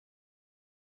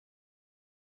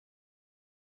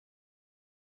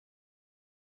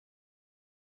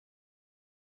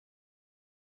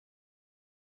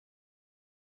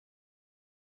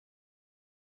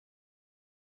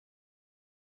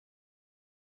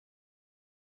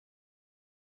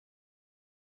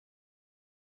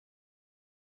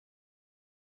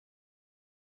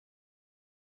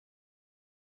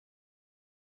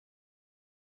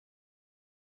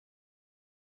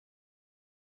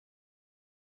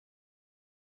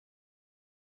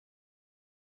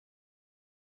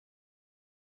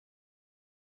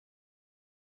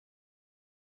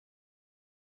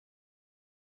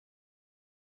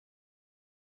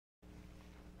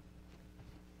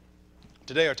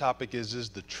Today our topic is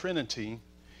the Trinity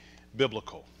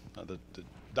biblical? The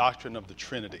doctrine of the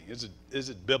Trinity. Is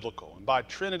it biblical? And by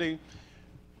Trinity,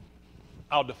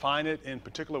 I'll define it in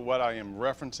particular what I am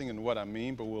referencing and what I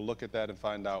mean, but we'll look at that and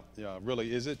find out,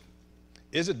 really, is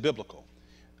it biblical?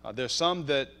 There's some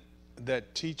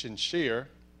that teach and share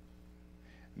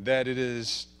that it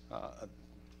is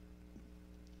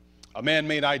a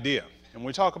man-made idea. And when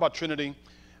we talk about Trinity,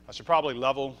 I should probably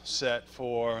level set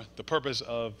for the purpose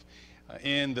of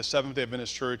in the Seventh-day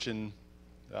Adventist Church and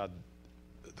the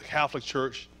Catholic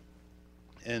Church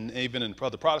and even in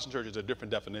other Protestant churches, there are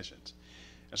different definitions.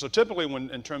 And so typically when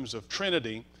in terms of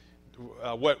Trinity,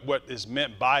 what is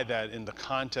meant by that in the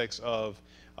context of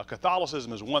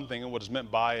Catholicism is one thing, and what is meant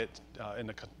by it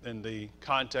in the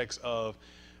context of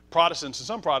Protestants, and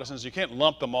some Protestants, you can't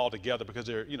lump them all together because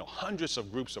there are hundreds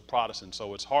of groups of Protestants,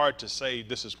 so it's hard to say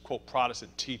this is, quote,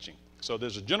 Protestant teaching. So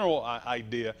there's a general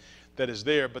idea that is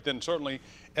there, but then certainly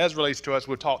as relates to us,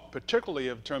 we'll talk particularly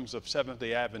in terms of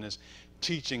Seventh-day Adventist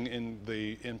teaching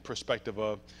in perspective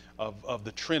of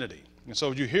the Trinity. And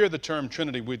so if you hear the term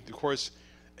Trinity, of course,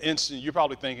 you're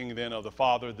probably thinking then of the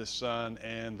Father, the Son,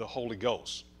 and the Holy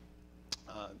Ghost.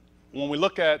 When we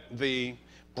look at the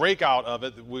breakout of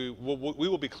it, we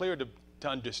will be clear to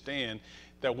understand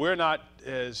that we're not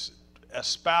as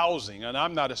espousing, and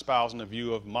I'm not espousing a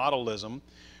view of modalism,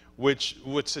 which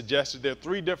would suggest that there are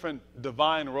three different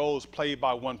divine roles played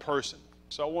by one person.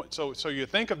 So you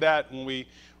think of that when we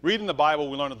read in the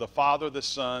Bible, we learn of the Father, the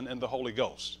Son, and the Holy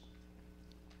Ghost.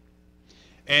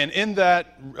 And in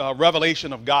that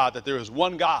revelation of God, that there is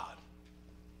one God,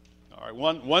 all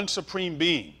right, one supreme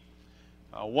being,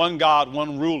 one God,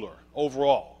 one ruler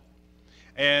overall.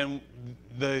 And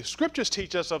the scriptures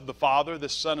teach us of the Father, the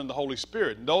Son, and the Holy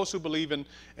Spirit. And those who believe in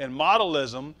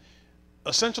modalism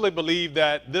essentially believe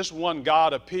that this one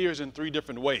God appears in three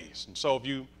different ways. And so if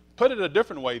you put it a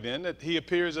different way then, that he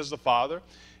appears as the Father,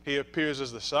 he appears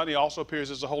as the Son, he also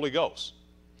appears as the Holy Ghost.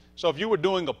 So if you were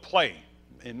doing a play,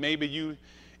 and maybe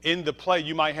in the play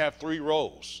you might have three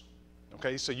roles.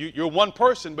 Okay, so you're one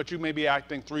person, but you may be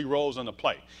acting three roles in the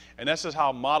play. And that's just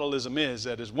how modalism is,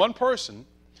 that is one person,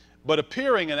 but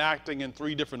appearing and acting in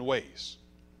three different ways.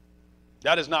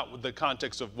 That is not the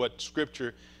context of what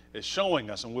Scripture is showing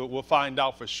us, and we'll find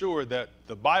out for sure that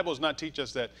the Bible does not teach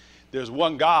us that there's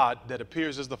one God that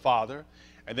appears as the Father,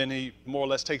 and then he more or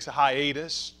less takes a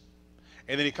hiatus,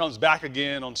 and then he comes back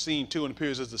again on scene 2 and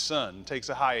appears as the Son, and takes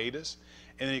a hiatus,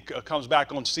 and then he comes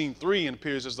back on scene 3 and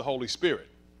appears as the Holy Spirit.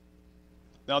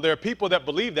 Now, there are people that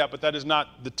believe that, but that is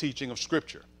not the teaching of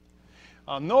Scripture.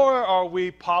 Nor are we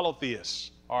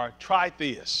polytheists or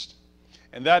tritheists.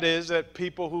 And that is that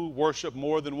people who worship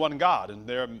more than one God. And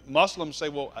there are Muslims say,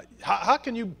 well, how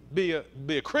can you be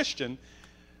a Christian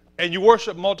and you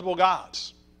worship multiple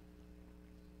gods?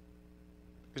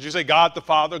 Because you say God the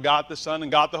Father, God the Son,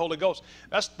 and God the Holy Ghost.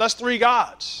 That's three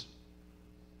gods.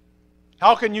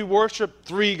 How can you worship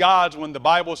three gods when the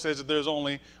Bible says that there's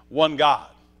only one God?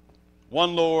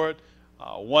 One Lord,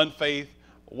 one faith,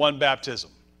 one baptism.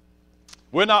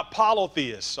 We're not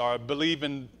polytheists or believe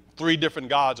in three different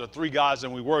gods or three gods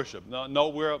and we worship. No,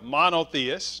 we're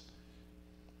monotheists,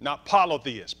 not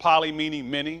polytheists. Poly meaning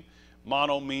many,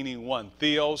 mono meaning one.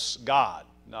 Theos, God.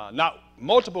 Not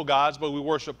multiple gods, but we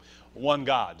worship one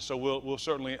God. So we'll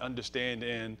certainly understand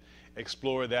and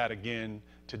explore that again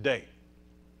today.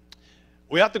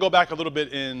 We have to go back a little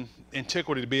bit in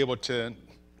antiquity to be able to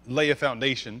lay a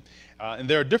foundation. And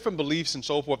there are different beliefs and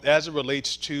so forth as it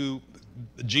relates to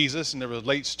Jesus and it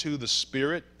relates to the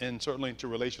Spirit and certainly to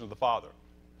relation to the Father.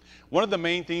 One of the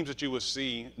main themes that you will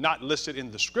see, not listed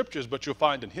in the Scriptures, but you'll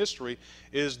find in history,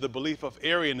 is the belief of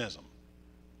Arianism.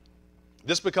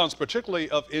 This becomes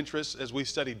particularly of interest as we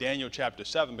study Daniel chapter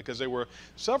 7 because there were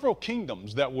several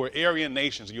kingdoms that were Aryan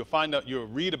nations. You'll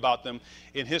read about them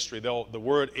in history, the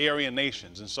word Aryan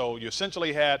nations. And so you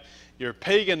essentially had your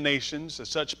pagan nations,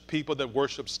 such people that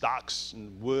worship stocks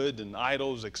and wood and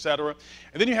idols, etc.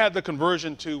 And then you had the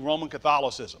conversion to Roman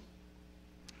Catholicism.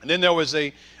 And then there was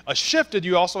a shift that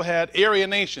you also had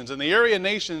Aryan nations. And the Aryan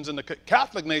nations and the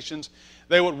Catholic nations,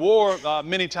 they would war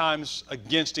many times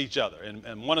against each other.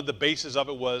 And one of the bases of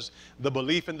it was the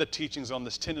belief in the teachings on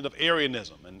this tenet of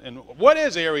Arianism. And what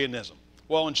is Arianism?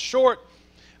 Well, in short,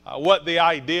 what the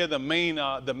idea, the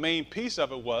main piece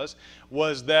of it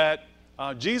was that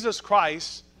Jesus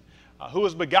Christ, who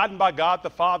was begotten by God the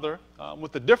Father,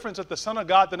 with the difference that the Son of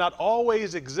God did not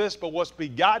always exist, but was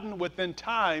begotten within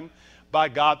time by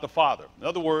God the Father. In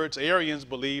other words, Arians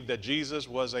believed that Jesus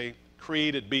was a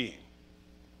created being,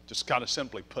 just kind of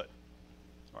simply put,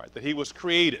 all right, that he was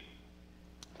created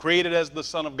as the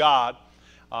Son of God,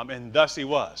 and thus he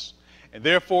was. and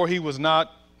therefore he was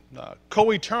not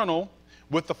co-eternal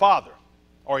with the Father,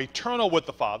 or eternal with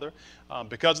the Father,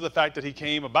 because of the fact that he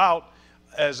came about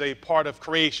as a part of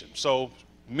creation. So,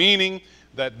 meaning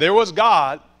that there was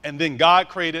God, and then God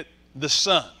created the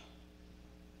Son.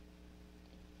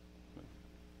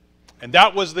 And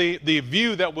that was the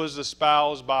view that was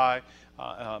espoused by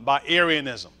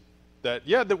Arianism.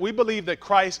 That we believe that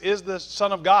Christ is the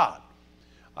Son of God,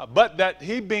 but that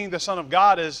he being the Son of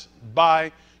God is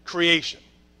by creation.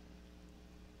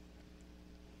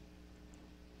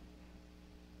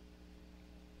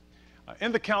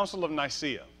 In the Council of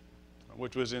Nicaea,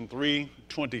 which was in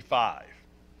 325,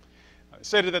 it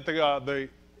said that the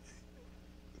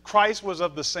Christ was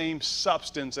of the same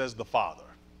substance as the Father.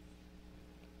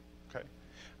 Okay,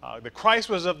 the Christ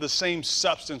was of the same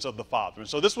substance of the Father, and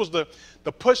so this was the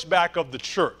pushback of the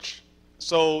church.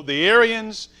 So the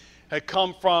Arians had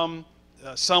come from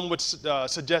some would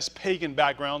suggest pagan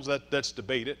backgrounds. That's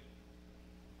debated,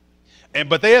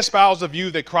 but they espoused a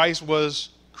view that Christ was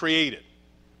created.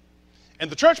 And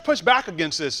the church pushed back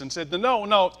against this and said,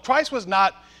 no, Christ was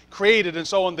not created. And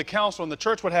so in the council, and the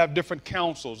church would have different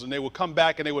councils, and they would come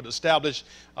back and they would establish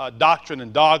doctrine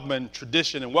and dogma and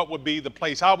tradition and what would be the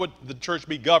place, how would the church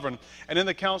be governed. And in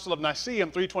the Council of Nicaea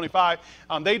in 325,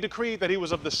 they decreed that he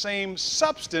was of the same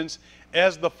substance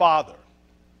as the Father.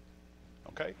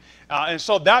 Okay? And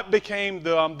so that became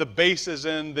the basis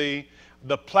and the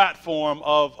platform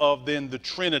of then the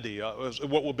Trinity,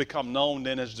 what will become known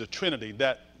then as the Trinity,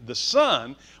 that the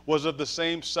Son was of the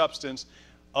same substance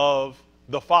of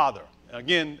the Father.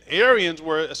 Again, Arians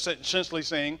were essentially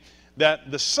saying that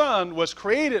the Son was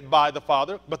created by the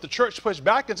Father, but the church pushed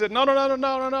back and said,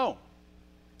 no.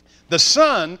 The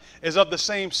Son is of the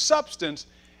same substance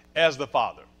as the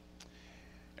Father.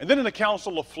 And then in the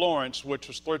Council of Florence, which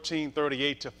was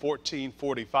 1338 to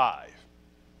 1445,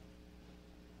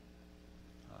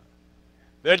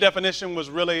 their definition was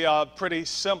really pretty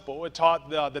simple. It taught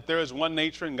that there is one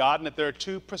nature in God and that there are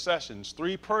two processions,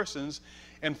 three persons,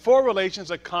 and four relations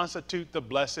that constitute the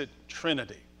blessed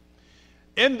Trinity.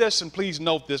 In this, and please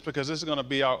note this because this is going to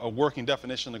be a working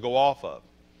definition to go off of,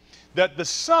 that the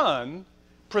Son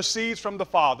proceeds from the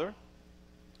Father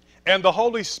and the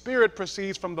Holy Spirit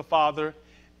proceeds from the Father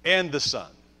and the Son.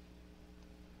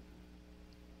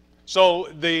 So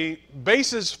the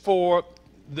basis for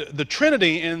the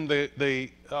Trinity in the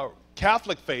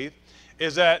Catholic faith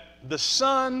is that the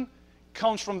Son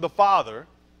comes from the Father,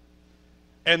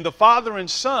 and the Father and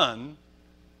Son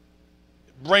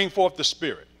bring forth the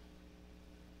Spirit.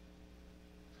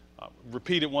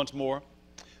 Repeat it once more.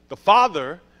 The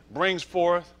Father brings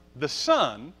forth the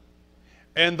Son,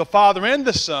 and the Father and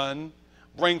the Son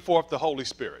bring forth the Holy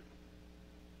Spirit.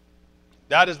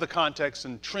 That is the context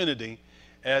in Trinity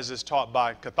as is taught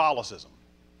by Catholicism.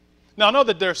 Now, I know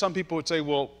that there are some people who would say,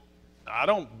 well, I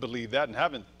don't believe that and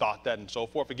haven't thought that and so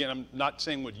forth. Again, I'm not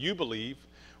saying what you believe,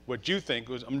 what you think.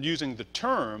 I'm using the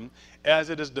term as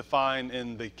it is defined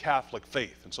in the Catholic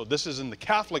faith. And so this is in the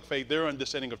Catholic faith, their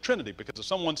understanding of Trinity. Because if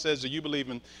someone says that you believe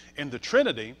in the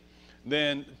Trinity,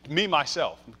 then me,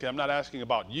 myself, okay, I'm not asking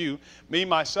about you, me,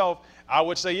 myself, I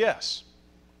would say yes.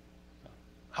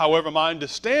 However, my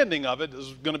understanding of it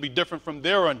is going to be different from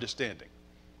their understanding.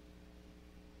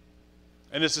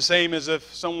 And it's the same as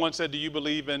if someone said, do you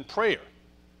believe in prayer?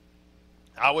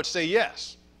 I would say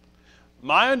yes.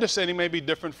 My understanding may be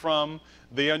different from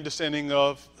the understanding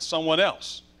of someone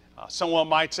else. Someone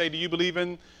might say, do you believe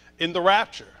in the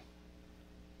rapture?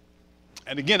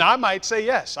 And again, I might say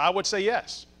yes. I would say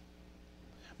yes.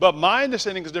 But my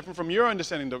understanding is different from your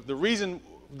understanding. The reason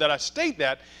that I state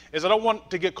that is I don't want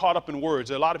to get caught up in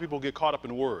words. A lot of people get caught up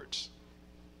in words.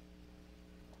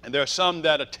 And there are some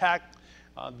that attack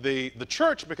the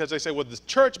church because they say, well, the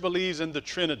church believes in the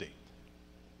Trinity.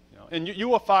 You know, and you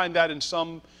will find that in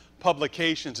some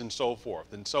publications and so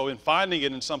forth. And so in finding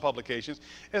it in some publications,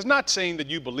 it's not saying that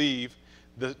you believe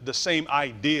the same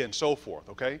idea and so forth,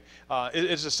 okay?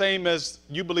 It's the same as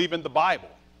you believe in the Bible.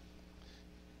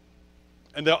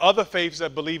 And there are other faiths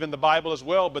that believe in the Bible as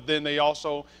well, but then they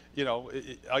also, you know,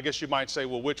 I guess you might say,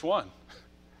 well, which one?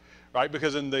 Right?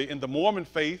 Because in the Mormon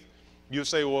faith, you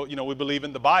say, well, you know, we believe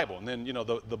in the Bible. And then, you know,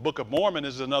 the Book of Mormon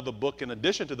is another book in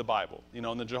addition to the Bible. You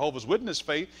know, in the Jehovah's Witness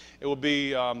faith, it will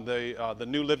be the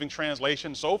New Living Translation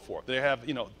and so forth. They have,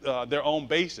 you know, their own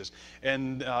basis.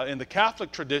 And in the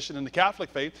Catholic tradition, in the Catholic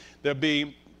faith, there'll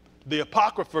be the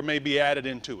Apocrypha may be added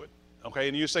into it. Okay?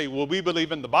 And you say, well, we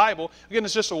believe in the Bible. Again,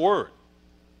 it's just a word.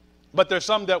 But there's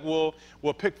some that will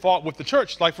pick fault with the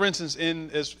church. Like, for instance, in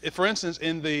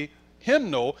the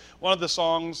hymnal, one of the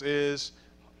songs is,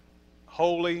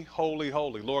 Holy, holy,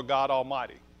 holy, Lord God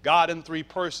Almighty. God in three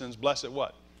persons, blessed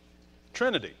what?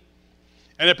 Trinity.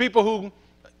 And there are people who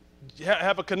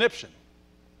have a conniption,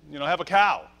 have a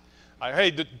cow. Like,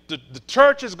 hey, the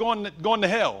church is going to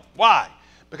hell. Why?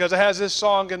 Because it has this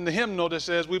song in the hymnal that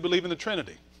says we believe in the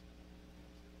Trinity.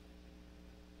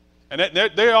 And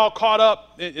they're all caught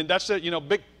up, and that's a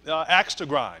big axe to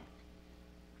grind.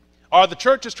 Or the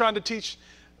church is trying to teach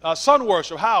sun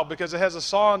worship. How? Because it has a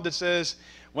song that says,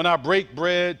 when we break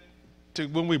bread,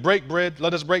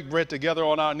 let us break bread together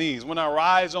on our knees. When I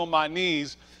rise on my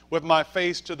knees with my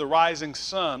face to the rising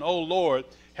sun, oh Lord,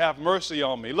 have mercy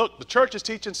on me. Look, the church is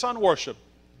teaching sun worship.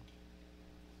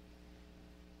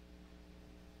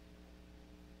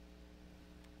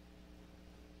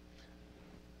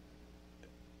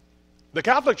 The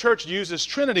Catholic Church uses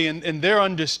Trinity, and their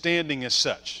understanding is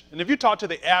such. And if you talk to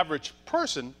the average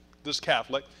person, this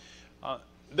Catholic,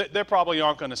 they probably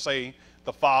aren't going to say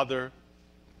the Father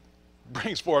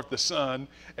brings forth the Son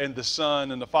and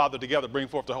the Father together bring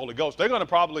forth the Holy Ghost. They're going to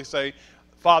probably say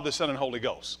Father, Son, and Holy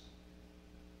Ghost.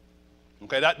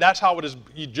 Okay, that's how it is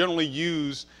generally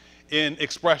used in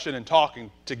expression and talking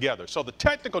together. So the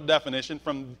technical definition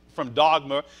from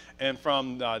dogma and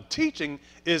from teaching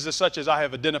is as such as I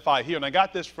have identified here. And I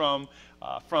got this from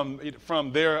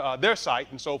their site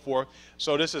and so forth.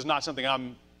 So this is not something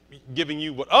I'm giving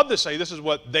you what others say. This is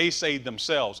what they say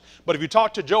themselves. But if you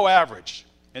talk to Joe Average,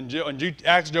 and you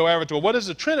ask Joe Average, well, what is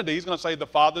the Trinity? He's going to say the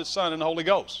Father, Son, and the Holy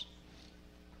Ghost.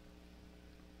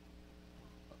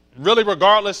 Really,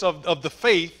 regardless of the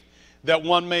faith that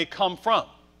one may come from.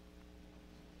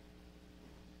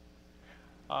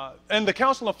 In the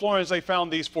Council of Florence, they found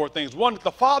these four things. One,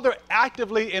 the Father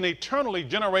actively and eternally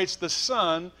generates the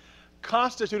Son,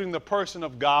 constituting the person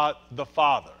of God the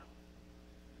Father.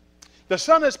 The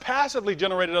Son is passively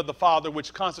generated of the Father,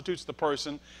 which constitutes the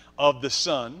person of the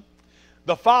Son.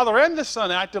 The Father and the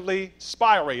Son actively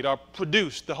spirate or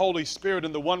produce the Holy Spirit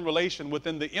in the one relation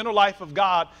within the inner life of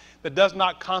God that does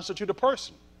not constitute a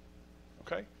person.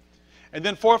 Okay? And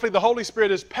then fourthly, the Holy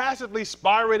Spirit is passively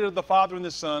spirated of the Father and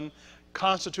the Son,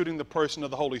 constituting the person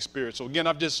of the Holy Spirit. So again,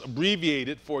 I've just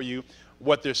abbreviated for you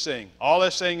what they're saying. All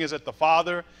they're saying is that the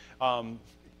Father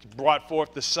brought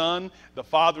forth the Son, the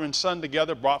Father and Son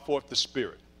together brought forth the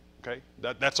Spirit. Okay?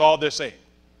 That's all they're saying.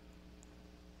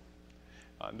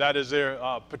 That is their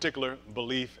particular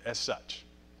belief as such.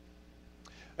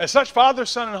 As such, Father,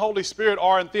 Son, and Holy Spirit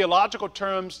are, in theological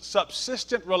terms,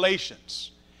 subsistent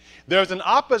relations. There's an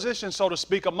opposition, so to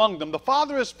speak, among them. The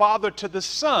Father is Father to the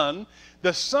Son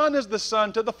is the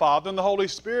Son to the Father, and the Holy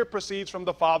Spirit proceeds from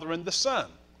the Father and the Son.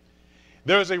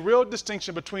 There is a real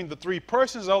distinction between the three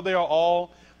persons, though they are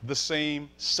all the same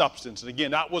substance. And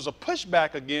again, that was a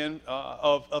pushback again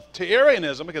to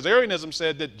Arianism, because Arianism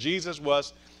said that Jesus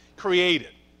was created.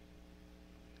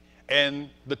 And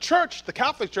the church, the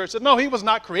Catholic Church, said, no, he was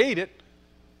not created.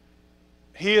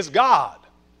 He is God.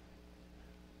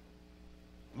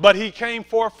 But he came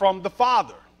forth from the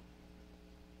Father.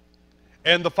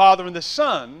 And the Father and the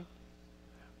Son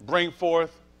bring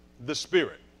forth the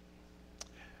Spirit.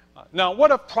 Now,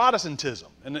 what of Protestantism?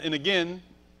 And again,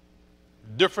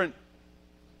 different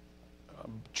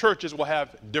churches will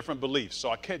have different beliefs. So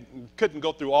I couldn't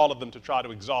go through all of them to try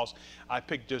to exhaust. I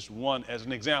picked just one as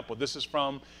an example. This is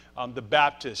from the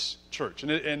Baptist Church.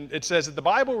 And it says that the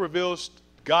Bible reveals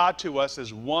God to us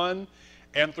as one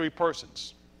and three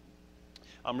persons.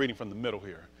 I'm reading from the middle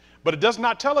here. But it does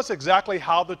not tell us exactly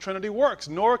how the Trinity works,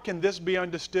 nor can this be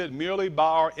understood merely by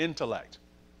our intellect.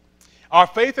 Our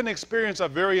faith and experience are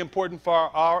very important for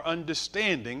our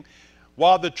understanding.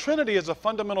 While the Trinity is a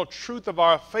fundamental truth of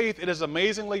our faith, it is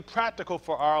amazingly practical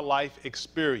for our life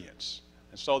experience.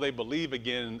 And so they believe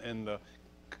again in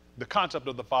the concept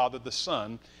of the Father, the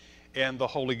Son, and the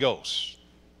Holy Ghost.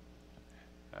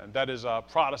 And that is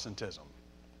Protestantism.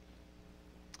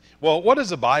 Well, what does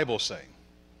the Bible say?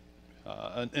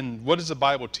 And what does the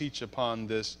Bible teach upon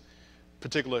this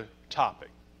particular topic?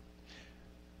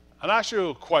 I'll ask you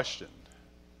a question.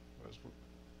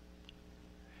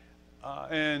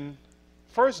 In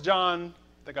 1 John,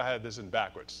 I think I had this in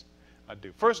backwards. I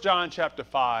do. 1 John chapter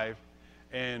 5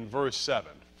 and verse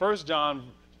 7. 1 John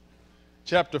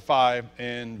chapter 5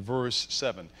 and verse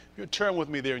 7. You turn with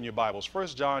me there in your Bibles. 1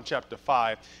 John chapter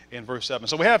 5 and verse 7.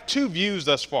 So we have two views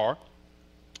thus far.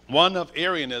 One of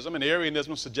Arianism, and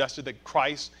Arianism suggested that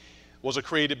Christ was a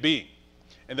created being.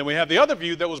 And then we have the other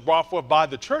view that was brought forth by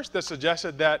the church that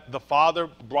suggested that the Father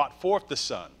brought forth the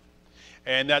Son,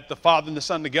 and that the Father and the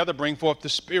Son together bring forth the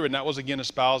Spirit. And that was again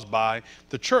espoused by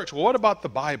the church. Well, what about the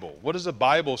Bible? What does the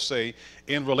Bible say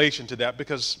in relation to that?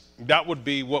 Because that would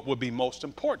be what would be most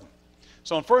important.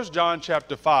 So in 1 John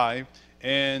chapter 5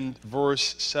 and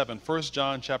verse 7, 1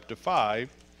 John chapter 5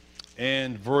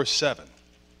 and verse 7.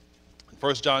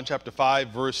 1 John chapter 5,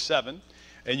 verse 7.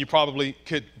 And you probably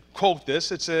could quote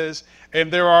this. It says,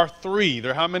 and there are three.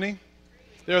 There are how many?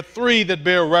 There are three that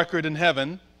bear record in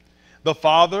heaven. The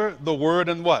Father, the Word,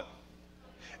 and what?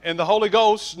 And the Holy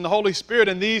Ghost and the Holy Spirit.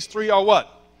 And these three are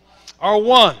what? Are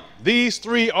one. These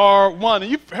three are one.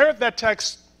 And you've heard that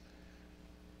text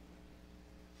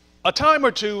a time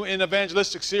or two in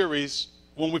evangelistic series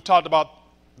when we've talked about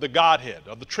the Godhead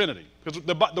or the Trinity. Because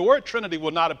the word Trinity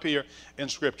will not appear in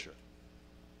Scripture.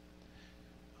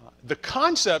 The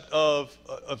concept of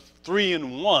three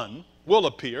in one will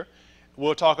appear.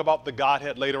 We'll talk about the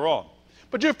Godhead later on.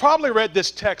 But you've probably read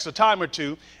this text a time or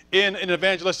two in an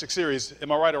evangelistic series.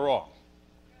 Am I right or wrong?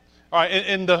 All right,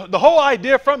 and the whole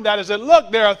idea from that is that,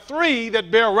 look, there are three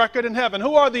that bear record in heaven.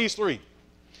 Who are these three?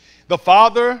 The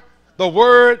Father, the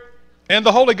Word, and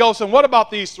the Holy Ghost. And what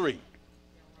about these three?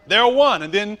 They're one.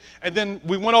 And then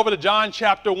we went over to John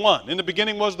chapter 1. In the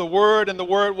beginning was the Word, and the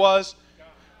Word was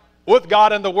with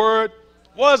God, and the Word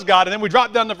was God. And then we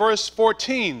dropped down to verse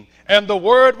 14. And the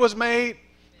Word was made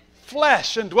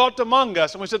flesh and dwelt among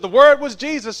us. And we said the Word was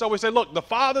Jesus. So we said, look, the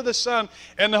Father, the Son,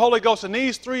 and the Holy Ghost. And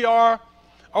these three are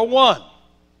one.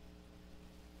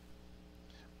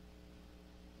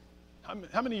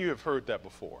 How many of you have heard that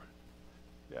before?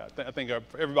 Yeah, I think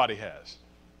everybody has.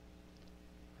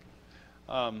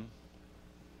 How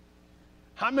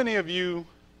many of you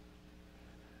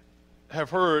have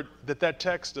heard that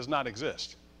text does not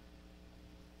exist?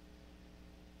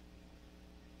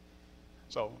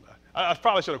 So I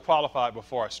probably should have qualified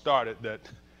before I started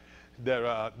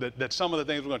that some of the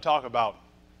things we're going to talk about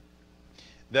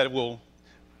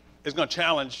is going to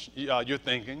challenge your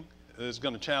thinking. It's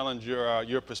going to challenge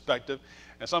your perspective,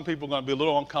 and some people are going to be a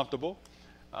little uncomfortable.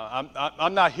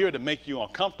 I'm not here to make you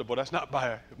uncomfortable. That's not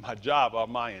my job or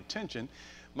my intention.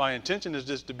 My intention is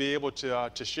just to be able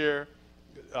to share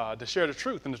the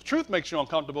truth. And if the truth makes you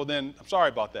uncomfortable, then I'm sorry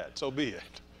about that. So be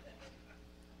it.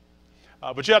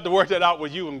 But you have to work that out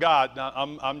with you and God.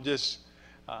 I'm just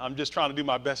trying to do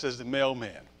my best as the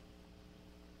mailman.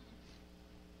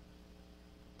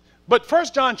 But 1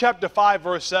 John chapter 5,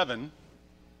 verse 7,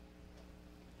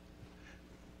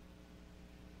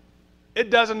 it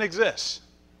doesn't exist.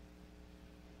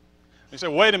 You say,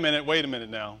 wait a minute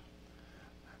now.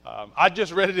 I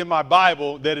just read it in my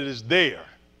Bible that it is there.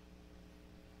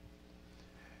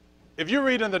 If you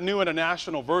read in the New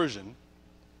International Version,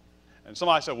 and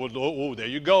somebody said, well, there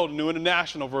you go, the New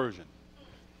International Version.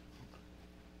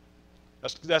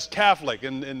 That's Catholic,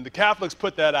 and the Catholics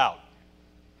put that out.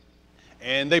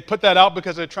 And they put that out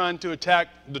because they're trying to attack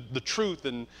the truth,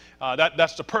 and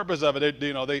that's the purpose of it.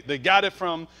 They got it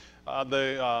from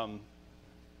the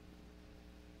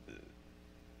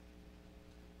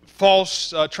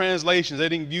false translations. They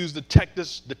didn't use the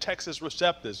Textus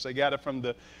Receptus. They got it from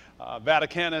the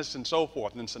Vaticanus and so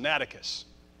forth, and Sinaiticus.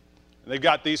 And they've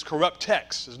got these corrupt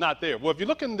texts. It's not there. Well, if you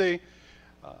look in the,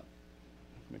 let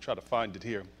me try to find it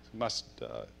here.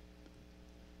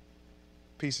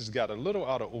 Pieces got a little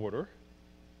out of order.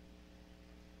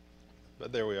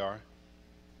 But there we are.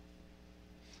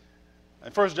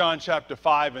 In 1 John chapter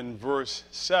 5 and verse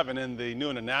 7 in the New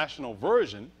International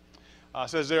Version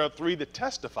says there are three that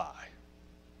testify.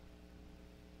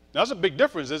 Now, that's a big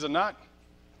difference, is it not?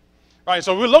 Right,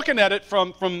 so we're looking at it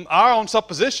from our own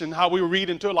supposition, how we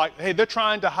read into it, like, hey, they're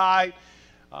trying to hide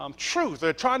truth.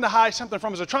 They're trying to hide something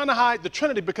from us. They're trying to hide the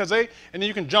Trinity because and then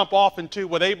you can jump off into,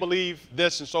 well, they believe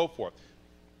this and so forth.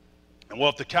 And well,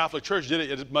 if the Catholic Church did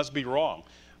it, it must be wrong.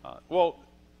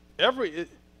 Everything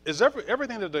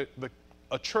that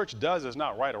a church does is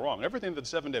not right or wrong. Everything that the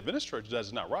Seventh-day Adventist Church does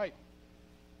is not right.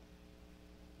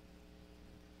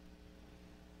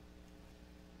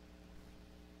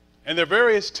 And there are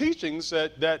various teachings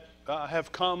that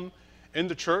have come in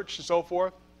the church and so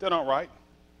forth that aren't right.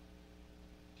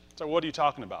 So what are you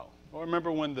talking about? Well,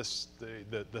 remember when the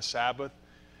Sabbath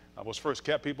was first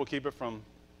kept, people keep it from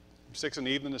 6 in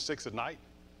the evening to 6 at night.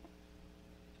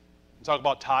 Talk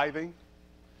about tithing.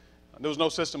 There was no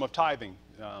system of tithing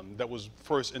that was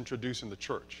first introduced in the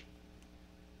church.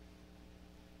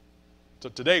 So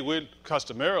today, we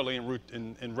customarily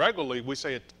and regularly, we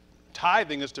say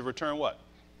tithing is to return what?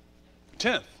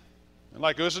 10th. And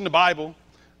like it was in the Bible,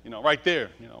 right there.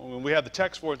 When we had the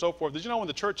text for it and so forth. Did you know when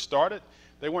the church started,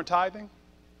 they weren't tithing?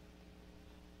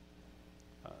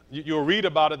 You'll read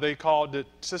about it, they called it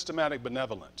systematic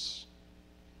benevolence.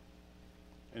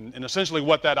 And essentially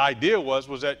what that idea was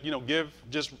that,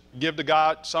 give to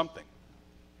God something.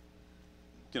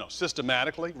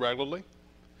 Systematically, regularly.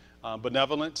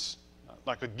 Benevolence,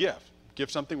 like a gift.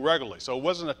 Give something regularly. So it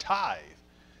wasn't a tithe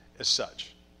as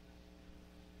such.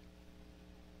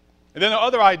 And then there are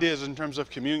other ideas in terms of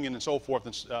communion and so forth,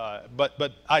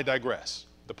 but I digress.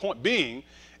 The point being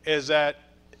is that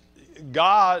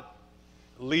God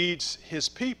leads his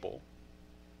people,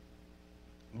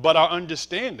 but our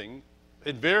understanding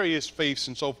in various faiths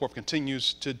and so forth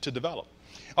continues to develop.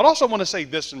 I'd also want to say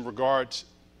this in regards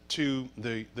to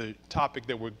the topic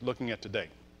that we're looking at today.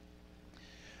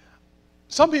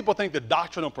 Some people think that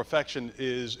doctrinal perfection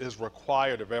is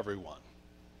required of everyone.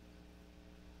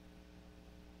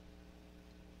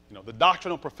 You know, the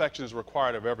doctrinal perfection is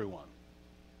required of everyone.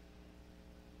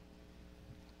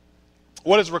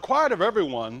 What is required of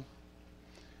everyone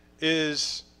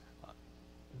is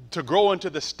to grow into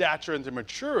the stature and the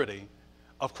maturity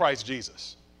of Christ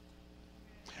Jesus.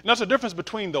 And that's the difference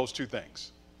between those two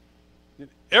things.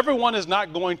 Everyone is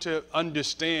not going to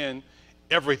understand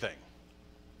everything.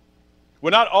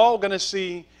 We're not all going to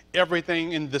see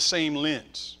everything in the same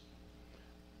lens.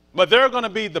 But there are going to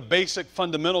be the basic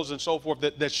fundamentals and so forth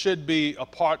that should be a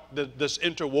part that's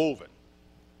interwoven.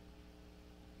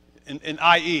 In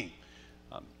i.e.,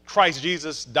 Christ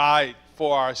Jesus died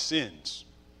for our sins,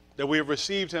 that we have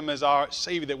received him as our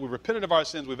Savior, that we repented of our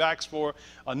sins, we've asked for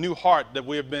a new heart, that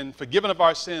we have been forgiven of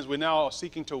our sins, we're now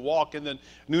seeking to walk in the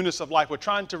newness of life. We're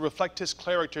trying to reflect his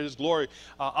character, his glory,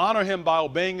 honor him by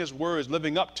obeying his words,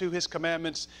 living up to his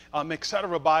commandments,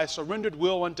 etc., by a surrendered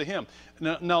will unto him.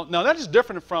 Now that is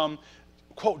different from,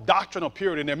 quote, doctrinal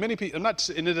purity. And there are many people,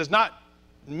 and it is not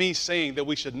me saying that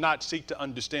we should not seek to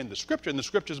understand the Scripture, and the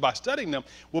Scriptures, by studying them,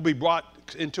 will be brought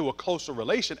into a closer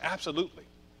relation, absolutely.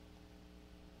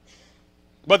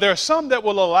 But there are some that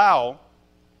will allow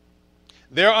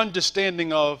their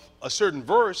understanding of a certain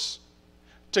verse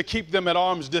to keep them at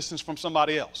arm's distance from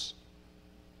somebody else.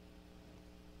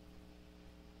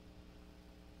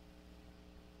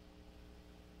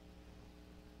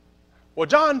 Well,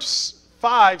 John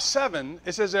 5:7,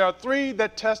 it says there are three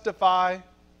that testify,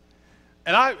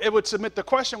 and it would submit the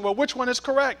question, well, which one is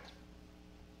correct?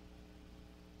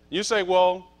 You say,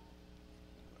 well,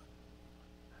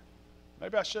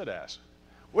 maybe I should ask.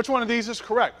 Which one of these is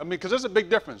correct? I mean, because there's a big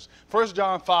difference. 1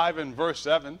 John 5 and verse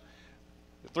 7,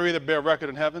 the three that bear record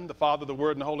in heaven, the Father, the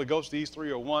Word, and the Holy Ghost, these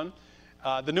three are one.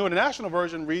 The New International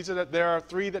Version reads it that there are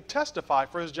three that testify,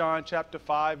 1 John chapter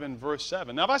 5 and verse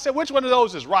 7. Now, if I say which one of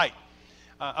those is right,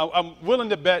 I'm willing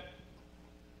to bet,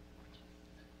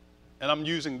 and I'm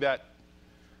using that,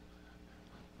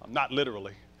 not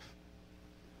literally,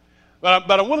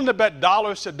 but I'm willing to bet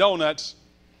dollars to donuts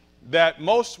that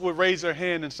most would raise their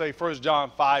hand and say 1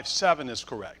 John 5:7 is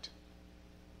correct.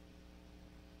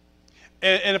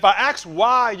 And if I asked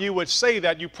why you would say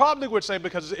that, you probably would say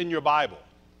because it's in your Bible.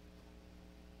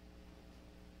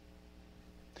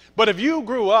 But if you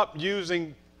grew up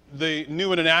using the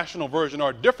New International Version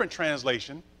or a different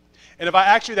translation, and if I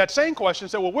asked you that same question,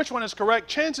 say, well, which one is correct?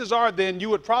 Chances are then you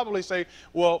would probably say,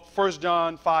 well, 1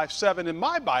 John 5:7 in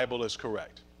my Bible is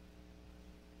correct.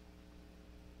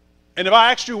 And if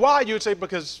I asked you why, you would say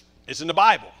because it's in the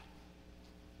Bible.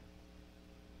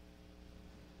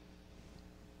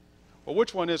 Well,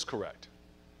 which one is correct?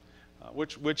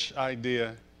 Which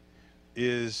idea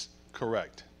is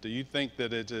correct? Do you think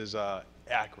that it is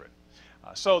accurate?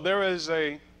 So there is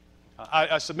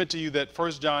I submit to you that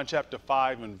 1 John chapter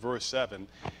 5 and verse 7,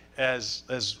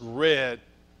 as read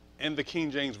in the King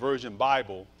James Version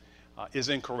Bible, is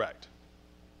incorrect.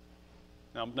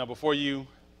 Now before you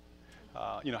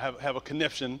have a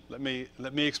conniption, let me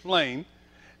explain,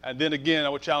 and then again I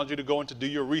would challenge you to go and to do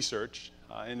your research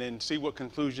and then see what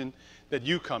conclusion that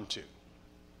you come to.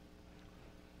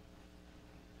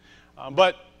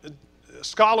 But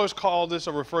scholars call this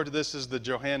or refer to this as the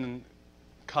Johannine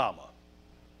comma.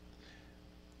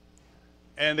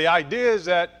 And the idea is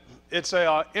that it's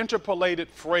an interpolated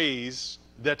phrase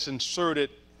that's inserted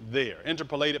there.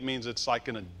 Interpolated means it's like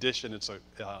an addition, it's a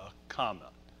comma.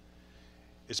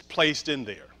 It's placed in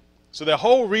there. So the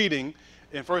whole reading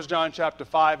in 1 John chapter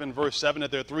 5 and verse 7,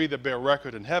 that there are three that bear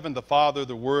record in heaven, the Father,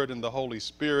 the Word, and the Holy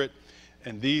Spirit,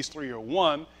 and these three are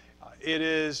one, it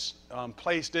is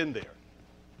placed in there.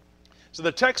 So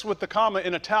the text with the comma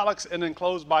in italics and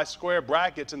enclosed by square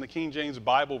brackets in the King James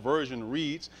Bible version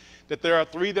reads that there are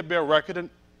three that bear record,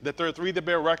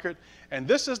 and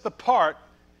this is the part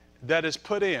that is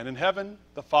put in heaven,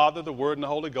 the Father, the Word, and the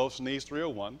Holy Ghost, and these three are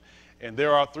one, and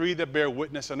there are three that bear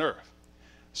witness on earth.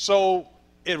 So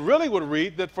it really would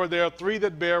read that for there are three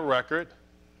that bear record,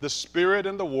 the Spirit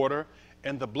and the water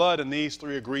and the blood, and these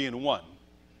three agree in one.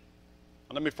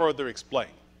 Now, let me further explain.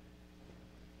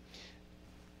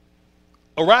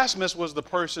 Erasmus was the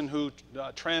person who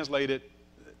translated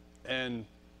in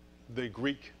the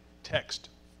Greek text.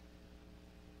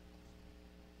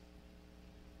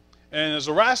 And as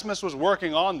Erasmus was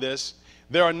working on this,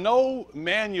 there are no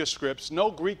manuscripts,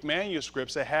 no Greek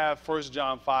manuscripts that have 1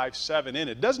 John 5:7 in it.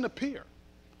 It doesn't appear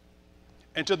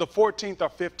until the 14th or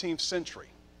 15th century.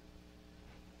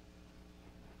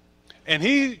 And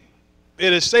it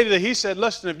is stated that he said,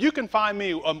 listen, if you can find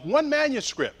me one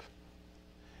manuscript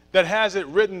that has it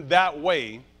written that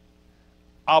way,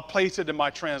 I'll place it in my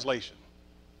translation.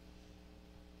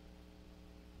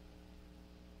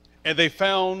 And they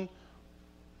found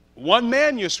one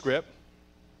manuscript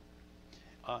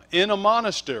in a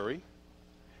monastery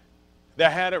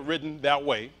that had it written that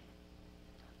way.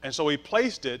 And so he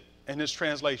placed it in his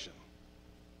translation.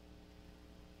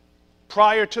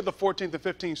 Prior to the 14th and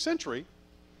 15th century,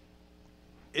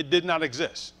 it did not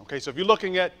exist. Okay, so if you're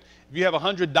looking at, if you have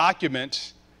 100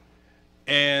 documents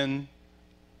and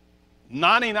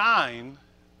 99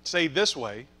 say this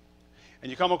way,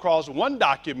 and you come across one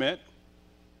document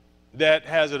that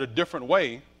has it a different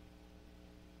way,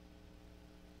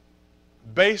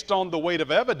 based on the weight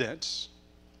of evidence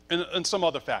and some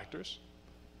other factors,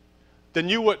 then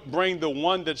you would bring the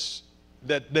one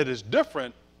that is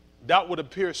different. That would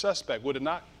appear suspect, would it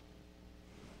not?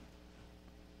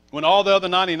 When all the other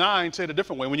 99 say it a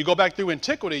different way. When you go back through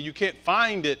antiquity, you can't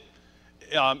find it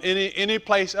any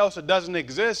place else that doesn't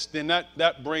exist, then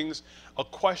that brings a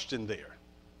question there.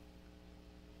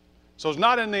 So it's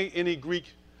not in any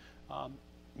Greek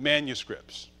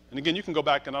manuscripts. And again, you can go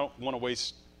back, and I don't want to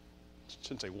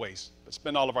shouldn't say waste, but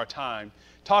spend all of our time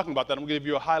talking about that. I'm going to give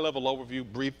you a high-level overview,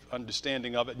 brief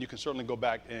understanding of it, and you can certainly go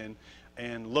back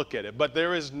and look at it. But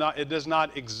it does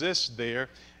not exist there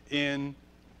in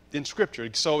Scripture.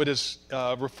 So it is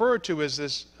referred to as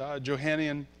this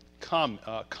Johannine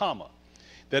comma,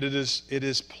 that it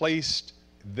is placed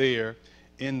there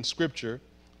in Scripture,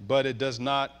 but it does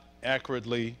not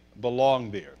accurately belong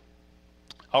there.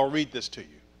 I'll read this to you.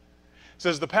 It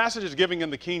says, the passage giving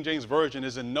in the King James Version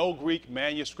is in no Greek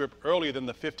manuscript earlier than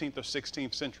the 15th or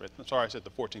 16th century. I'm sorry, I said the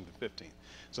 14th and 15th.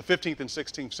 It's the 15th and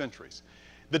 16th centuries.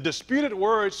 The disputed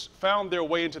words found their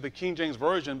way into the King James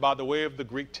Version by the way of the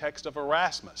Greek text of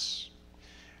Erasmus.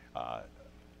 A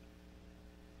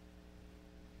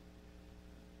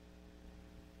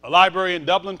library in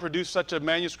Dublin produced such a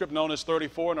manuscript known as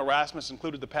 34, and Erasmus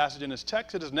included the passage in his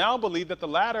text. It is now believed that the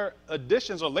later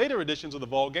editions of the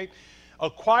Vulgate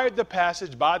acquired the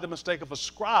passage by the mistake of a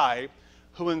scribe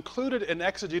who included an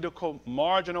exegetical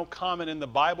marginal comment in the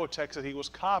Bible text that he was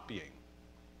copying.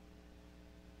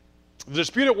 The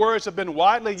disputed words have been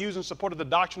widely used in support of the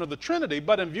doctrine of the Trinity,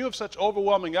 but in view of such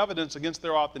overwhelming evidence against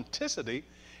their authenticity,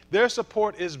 their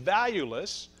support is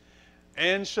valueless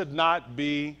and should not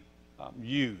be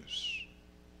used.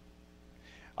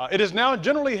 It is now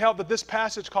generally held that this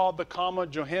passage, called the Comma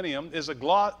Johanneum, is a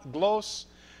gloss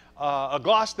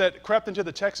that crept into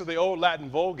the text of the Old Latin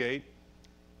Vulgate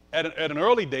at an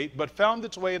early date, but found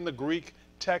its way in the Greek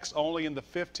text only in the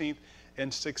 15th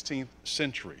and 16th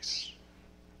centuries.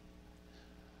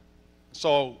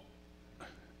 So,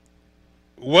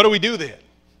 what do we do then?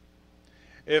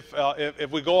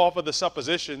 If we go off of the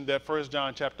supposition that 1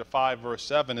 John chapter 5, verse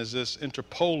 7 is this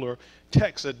interpolar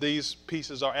text that these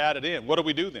pieces are added in, what do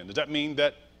we do then? Does that mean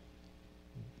that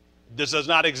this does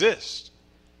not exist?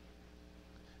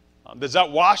 Does that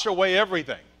wash away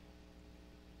everything?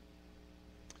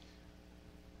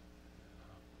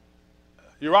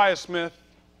 Uriah Smith,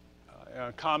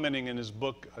 commenting in his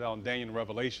book on Daniel and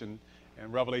Revelation,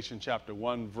 in Revelation chapter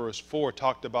 1, verse 4,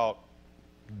 talked about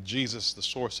Jesus, the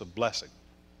source of blessing.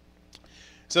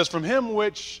 It says, from him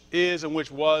which is and which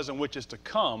was and which is to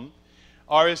come,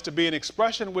 or is to be an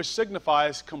expression which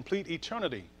signifies complete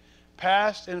eternity,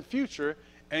 past and future,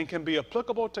 and can be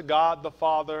applicable to God the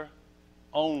Father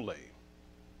only.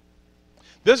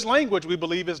 This language, we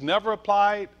believe, is never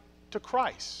applied to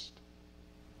Christ.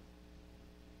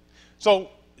 So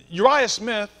Uriah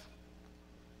Smith,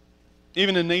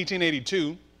 even in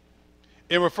 1882,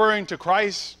 in referring to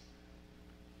Christ,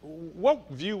 what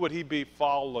view would he be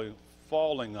falling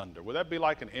under? Would that be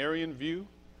like an Arian view?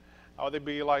 Or would it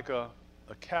be like a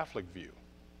Catholic view?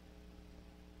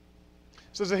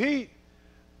 So it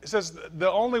says the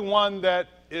only one that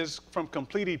is from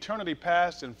complete eternity,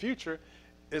 past and future,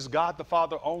 is God the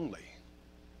Father only.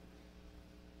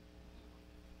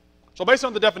 So based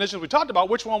on the definitions we talked about,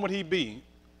 which one would he be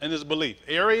in his belief?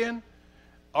 Arian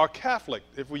or Catholic,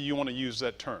 if you want to use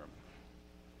that term?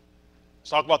 Let's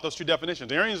talk about those two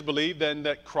definitions. Arians believe then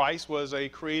that Christ was a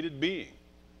created being.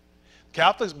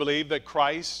 Catholics believe that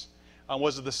Christ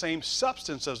was of the same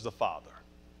substance as the Father.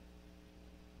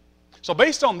 So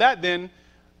based on that then,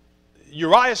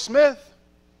 Uriah Smith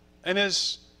and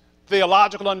his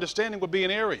theological understanding would be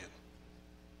an Arian.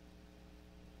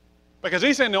 Because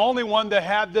he's saying the only one that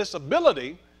had this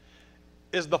ability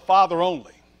is the Father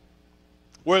only.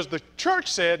 Whereas the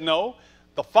church said, no,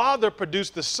 the Father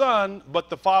produced the Son, but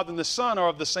the Father and the Son are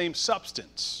of the same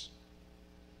substance.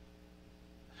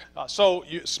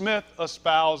 Smith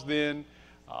espoused then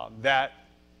that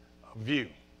view.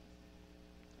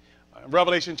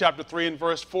 Revelation chapter 3 and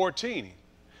verse 14. He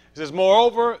says,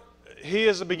 moreover, he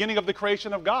is the beginning of the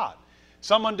creation of God.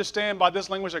 Some understand by this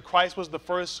language that Christ was the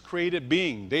first created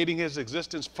being, dating his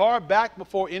existence far back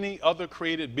before any other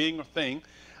created being or thing,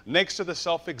 next to the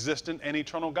self-existent and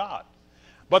eternal God.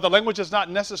 But the language does not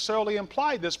necessarily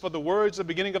imply this, for the words the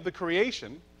beginning of the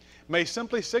creation may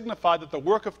simply signify that the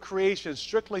work of creation,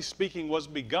 strictly speaking, was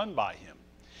begun by him.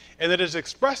 And it is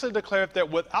expressly declared that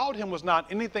without him was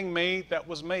not anything made that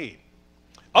was made.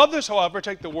 Others, however,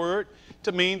 take the word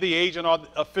to mean the agent or the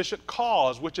efficient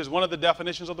cause, which is one of the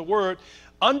definitions of the word,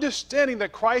 understanding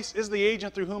that Christ is the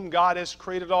agent through whom God has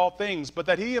created all things, but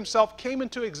that he himself came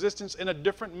into existence in a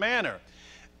different manner,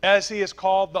 as he is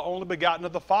called the only begotten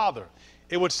of the Father.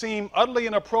 It would seem utterly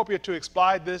inappropriate to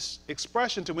apply this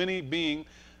expression to any being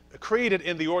created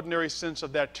in the ordinary sense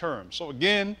of that term. So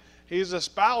again, he's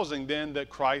espousing then that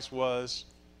Christ was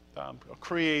a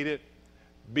created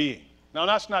being. Now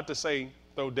that's not to say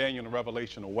throw Daniel and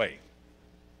Revelation away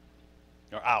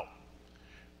or out.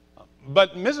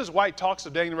 But Mrs. White talks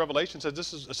of Daniel and Revelation, says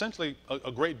this is essentially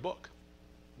a great book.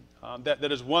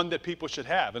 That is one that people should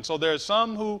have. And so there are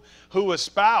some who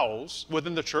espouse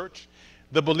within the church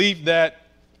the belief that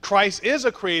Christ is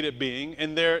a created being,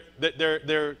 and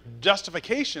their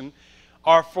justification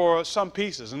are for some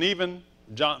pieces. And even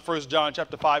 1 John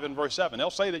chapter 5 and verse 7, they'll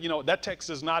say that, that text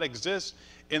does not exist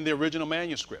in the original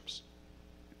manuscripts.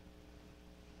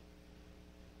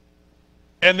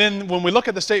 And then when we look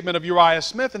at the statement of Uriah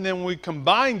Smith, and then we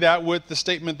combine that with the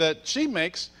statement that she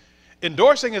makes,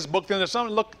 endorsing his book, then there's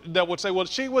some that would say, well,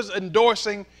 she was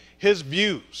endorsing his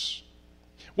views.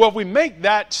 Well, if we make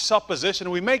that supposition,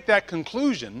 we make that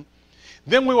conclusion,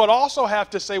 then we would also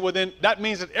have to say, well, then that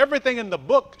means that everything in the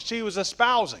book she was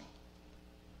espousing.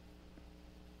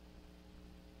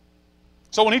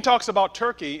 So when he talks about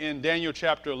Turkey in Daniel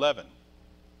chapter 11,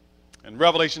 and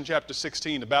Revelation chapter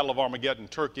 16, the Battle of Armageddon,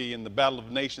 Turkey, and the Battle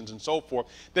of Nations, and so forth,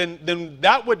 then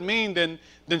that would mean then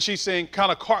she's saying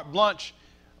kind of carte blanche,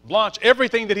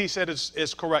 everything that he said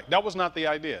is correct. That was not the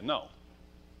idea, no.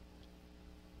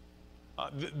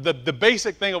 The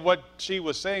basic thing of what she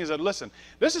was saying is that, listen,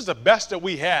 this is the best that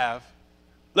we have.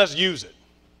 Let's use it.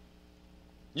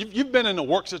 You've been in a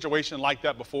work situation like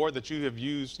that before, that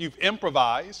you've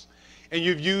improvised, and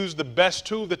you've used the best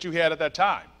tool that you had at that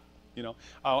time.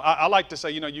 I like to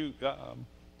say, like you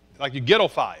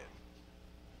ghettoify it.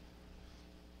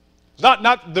 It's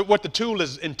not what the tool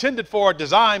is intended for or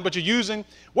designed, but you're using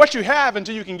what you have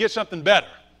until you can get something better.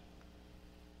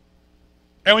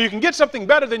 And when you can get something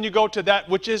better, then you go to that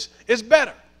which is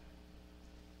better.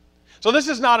 So this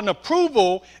is not an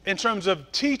approval in terms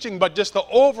of teaching, but just the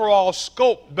overall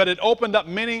scope. But it opened up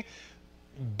many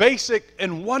basic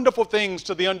and wonderful things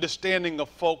to the understanding of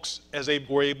folks as they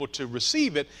were able to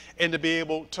receive it and to be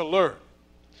able to learn.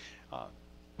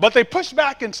 But they push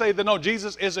back and say that no,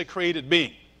 Jesus is a created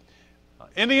being.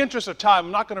 In the interest of time,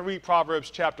 I'm not going to read Proverbs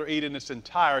chapter 8 in its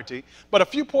entirety, but a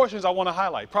few portions I want to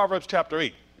highlight. Proverbs chapter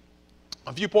 8.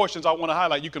 A few portions I want to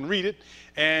highlight. You can read it,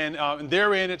 and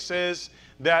therein it says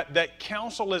that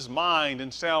counsel is mine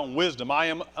and sound wisdom. I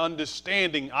am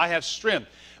understanding, I have strength.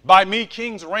 By me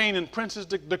kings reign and princes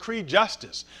decree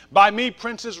justice. By me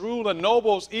princes rule and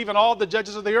nobles, even all the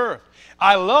judges of the earth.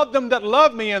 I love them that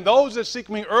love me, and those that seek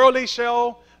me early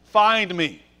shall find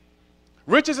me.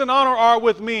 Riches and honor are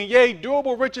with me, yea,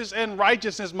 durable riches and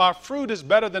righteousness. My fruit is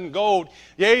better than gold,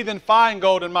 yea, than fine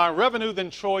gold, and my revenue than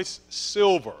choice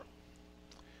silver.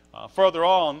 Further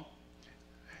on,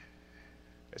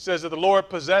 it says that the Lord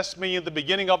possessed me in the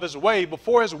beginning of his way,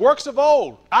 before his works of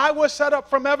old. I was set up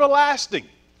from everlasting.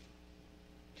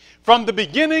 From the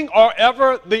beginning or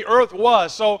ever the earth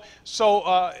was. So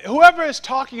whoever is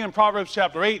talking in Proverbs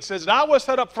chapter 8 says that I was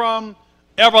set up from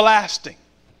everlasting.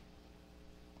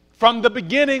 From the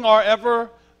beginning or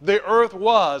ever the earth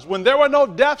was. When there were no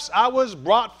depths, I was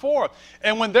brought forth.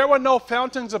 And when there were no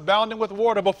fountains abounding with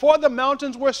water, before the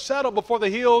mountains were settled, before the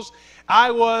hills, I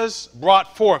was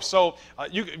brought forth. So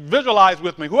you visualize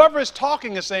with me. Whoever is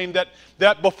talking is saying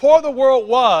that before the world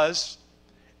was,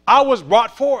 I was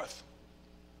brought forth.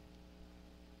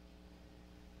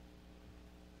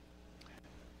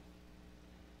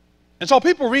 And so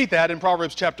people read that in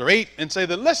Proverbs chapter 8 and say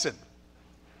that, listen,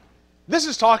 this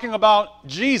is talking about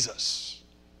Jesus.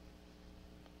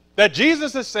 That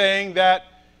Jesus is saying that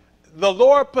the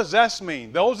Lord possess me.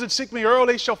 Those that seek me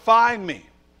early shall find me.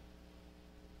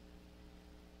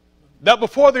 That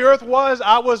before the earth was,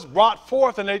 I was brought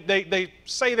forth. And they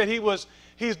say that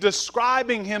he's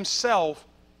describing himself.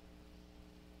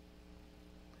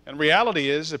 And reality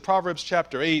is, in Proverbs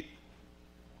chapter 8,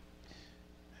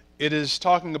 it is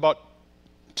talking about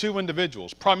two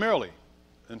individuals, primarily.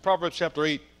 In Proverbs chapter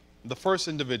 8, the first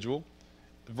individual,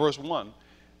 verse 1,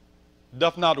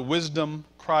 doth not wisdom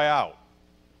cry out,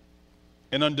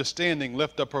 and understanding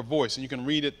lift up her voice. And you can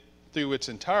read it through its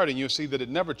entirety, and you'll see that it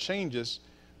never changes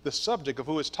the subject of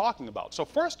who it's talking about. So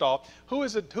first off, who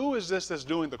is this that's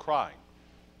doing the crying?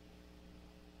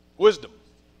 Wisdom.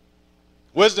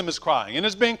 Wisdom is crying, and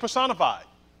it's being personified.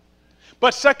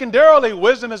 But secondarily,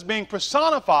 wisdom is being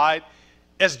personified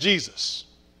as Jesus.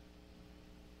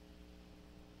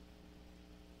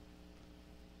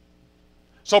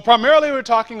 So primarily we're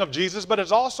talking of Jesus, but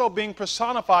it's also being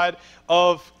personified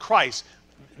of Christ.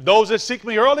 Those that seek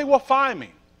me early will find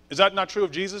me. Is that not true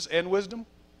of Jesus and wisdom?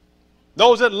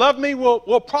 Those that love me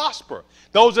will prosper.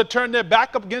 Those that turn their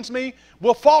back up against me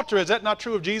will falter. Is that not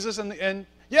true of Jesus? And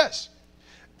yes.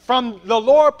 From the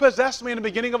Lord possessed me in the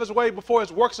beginning of his way before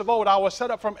his works of old. I was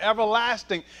set up from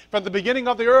everlasting, from the beginning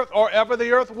of the earth, or ever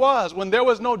the earth was. When there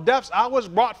was no depths, I was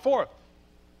brought forth.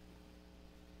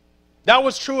 That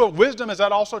was true of wisdom. Is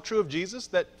that also true of Jesus,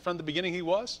 that from the beginning he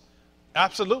was?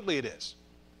 Absolutely it is.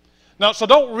 Now, so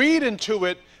don't read into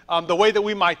it the way that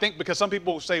we might think, because some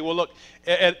people will say, well, look,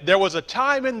 there was a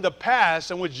time in the past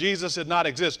in which Jesus did not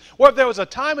exist. Or if there was a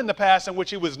time in the past in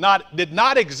which he did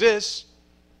not exist,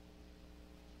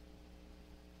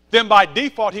 then by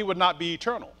default he would not be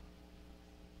eternal.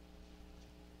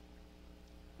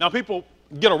 Now people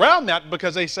get around that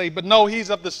because they say, but no, he's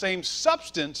of the same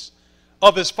substance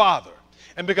of his Father.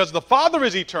 And because the Father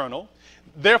is eternal,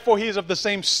 therefore he is of the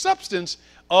same substance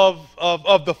of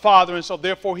the Father, and so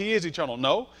therefore he is eternal.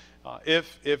 No,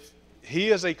 if he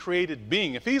is a created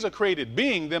being, if he's a created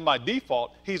being, then by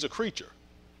default he's a creature.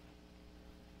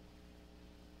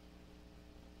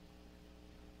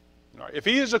 All right. If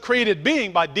he is a created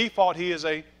being, by default he is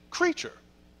a creature.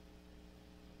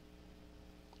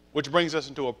 Which brings us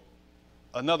into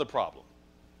another problem.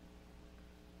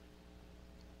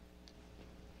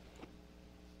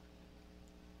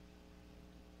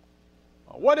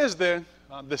 What is the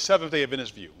Seventh-day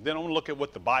Adventist view? Then I'm going to look at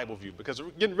what the Bible view, because it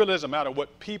really doesn't matter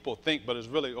what people think, but it's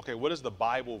really, okay, what is the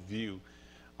Bible view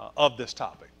of this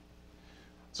topic?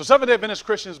 So Seventh-day Adventist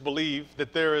Christians believe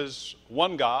that there is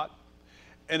one God,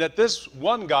 and that this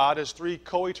one God is three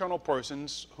co-eternal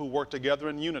persons who work together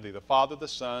in unity. The Father, the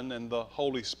Son, and the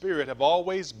Holy Spirit have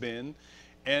always been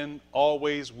and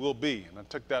always will be. And I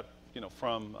took that,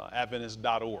 from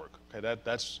Adventist.org. Okay,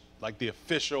 that's like the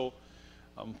official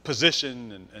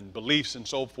position and beliefs and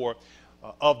so forth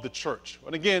of the church.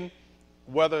 And again,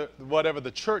 whatever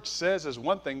the church says is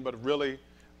one thing, but really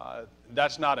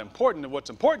that's not important. And what's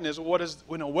important is what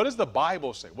does the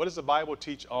Bible say? What does the Bible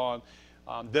teach on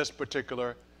this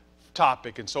particular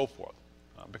topic and so forth?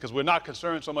 Because we're not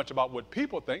concerned so much about what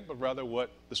people think, but rather what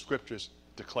the scriptures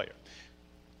declare.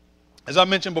 As I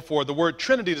mentioned before, the word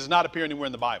Trinity does not appear anywhere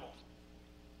in the Bible.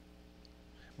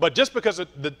 But just because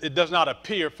it does not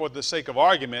appear for the sake of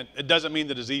argument, it doesn't mean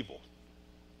that it's evil.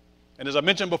 And as I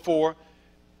mentioned before,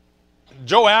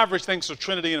 Joe Average thinks of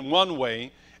Trinity in one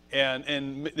way,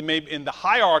 and maybe in the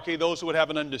hierarchy, those who would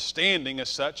have an understanding as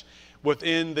such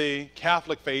within the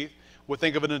Catholic faith would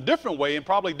think of it in a different way, and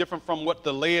probably different from what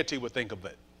the laity would think of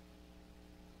it.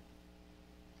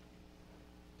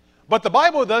 But the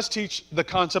Bible does teach the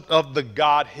concept of the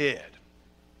Godhead.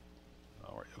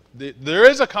 There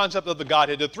is a concept of the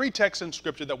Godhead. There are three texts in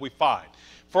Scripture that we find.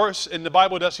 First, and the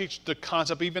Bible does teach the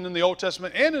concept, even in the Old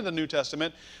Testament and in the New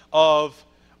Testament, of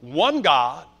one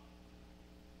God,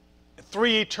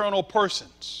 three eternal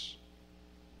persons.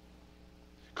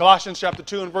 Colossians chapter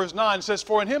 2 and verse 9 says,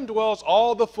 "For in him dwells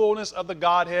all the fullness of the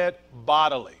Godhead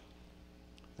bodily."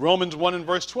 Romans 1 and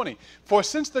verse 20, "For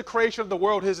since the creation of the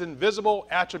world, his invisible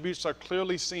attributes are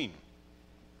clearly seen,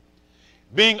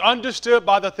 being understood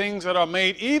by the things that are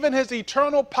made, even his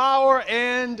eternal power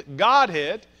and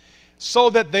Godhead, so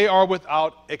that they are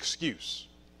without excuse."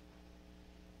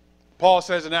 Paul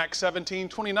says in Acts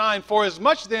 17:29, "For as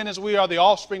much then as we are the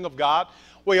offspring of God,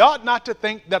 we ought not to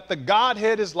think that the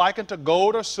Godhead is likened to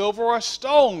gold or silver or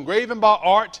stone, graven by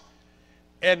art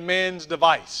and man's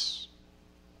device."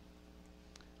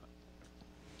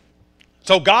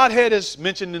 So Godhead is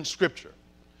mentioned in Scripture.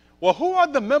 Well, who are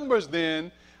the members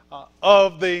then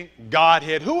of the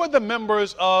Godhead? Who are the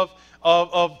members of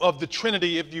the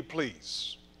Trinity, if you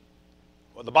please?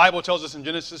 Well, the Bible tells us in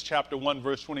Genesis chapter 1,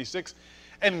 verse 26,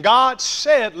 And God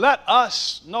said, let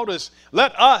us, notice,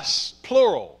 let us,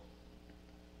 plural.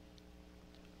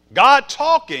 God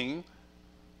talking,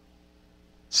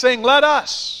 saying, let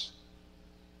us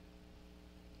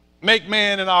make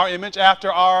man in our image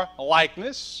after our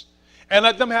likeness, and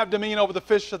let them have dominion over the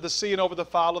fish of the sea and over the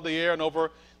fowl of the air and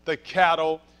over the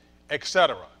cattle,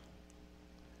 etc.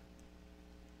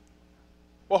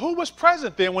 Well, who was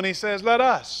present then when he says, let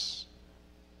us?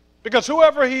 Because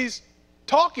whoever he's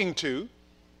talking to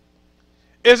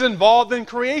is involved in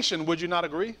creation. Would you not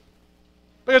agree?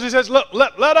 Because he says, look,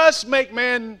 let us make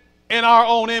man in our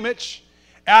own image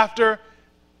after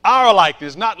our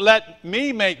likeness. Not let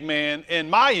me make man in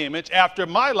my image after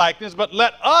my likeness, but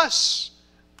let us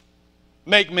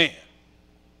make man.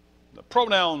 The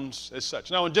pronouns as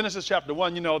such. Now in Genesis chapter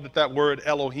 1, you know that word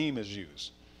Elohim is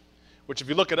used, which if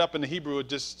you look it up in the Hebrew, it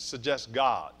just suggests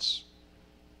gods.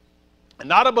 And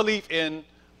not a belief in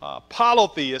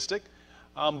polytheistic,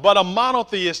 but a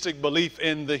monotheistic belief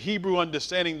in the Hebrew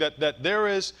understanding that there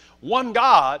is one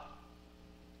God,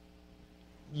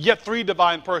 yet three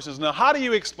divine persons. Now, how do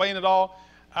you explain it all?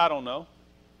 I don't know.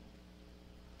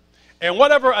 And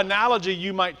whatever analogy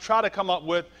you might try to come up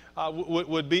with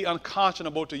would be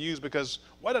unconscionable to use, because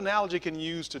what analogy can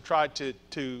you use to try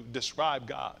to describe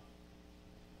God?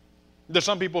 There's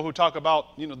some people who talk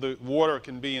about, the water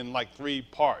can be in like three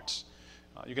parts.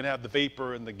 You can have the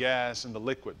vapor and the gas and the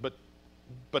liquid,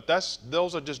 but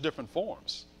those are just different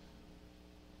forms.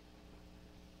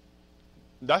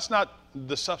 That's not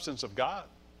the substance of God.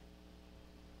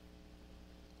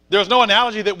 There's no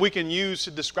analogy that we can use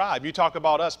to describe. You talk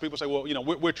about us, people say, well,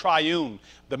 we're triune,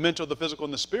 the mental, the physical,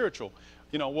 and the spiritual.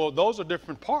 Well, those are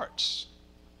different parts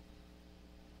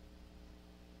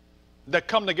that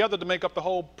come together to make up the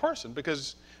whole person,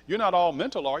 because you're not all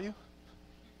mental, are you?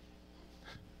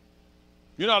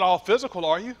 You're not all physical,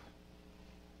 are you?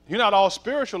 You're not all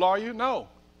spiritual, are you? No.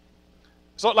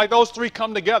 So like those three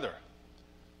come together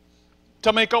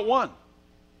to make up one.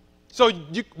 So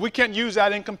we can't use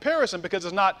that in comparison, because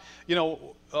it's not,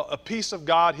 a piece of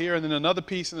God here and then another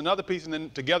piece and another piece, and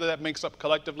then together that makes up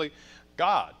collectively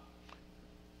God.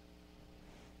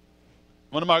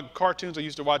 One of my cartoons I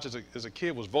used to watch as a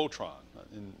kid was Voltron.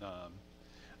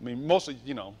 And, mostly,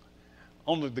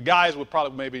 only the guys would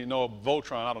probably maybe know of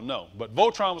Voltron, I don't know. But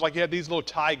Voltron was like, you had these little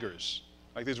tigers,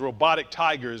 like these robotic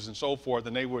tigers and so forth,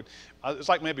 and they would, it's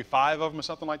like maybe 5 of them or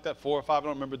something like that, 4 or 5, I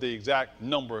don't remember the exact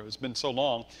number, it's been so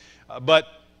long. But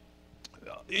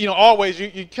always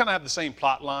you kind of have the same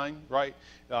plot line, right?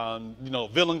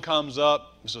 Villain comes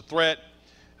up, it's a threat.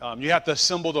 You have to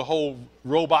assemble the whole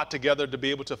robot together to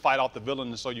be able to fight off the villain.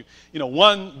 And so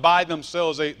one by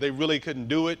themselves, they really couldn't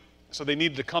do it. So they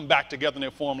needed to come back together, and they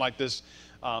formed like this,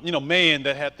 man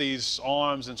that had these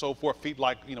arms and so forth, feet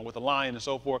like, with a lion and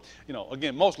so forth.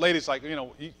 Again, most ladies like,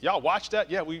 y'all watch that?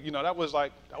 Yeah, that was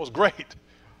great.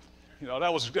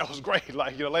 That was great.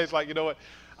 Like, ladies like, what?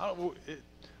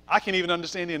 I can't even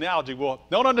understand the analogy. Well,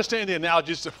 don't understand the analogy.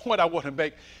 Just the point I want to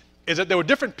make is that there were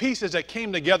different pieces that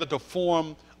came together to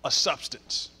form a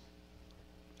substance.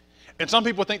 And some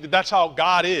people think that that's how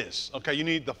God is. Okay, you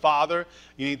need the Father,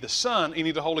 you need the Son, you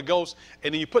need the Holy Ghost,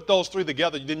 and then you put those three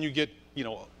together, then you get,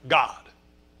 God.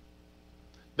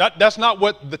 That's not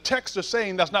what the text is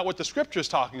saying. That's not what the Scripture is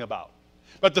talking about.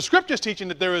 But the Scripture is teaching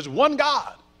that there is one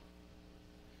God.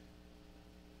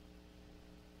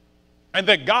 And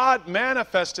that God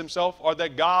manifests himself, or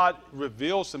that God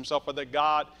reveals himself, or that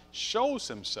God shows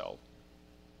himself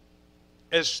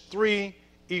as three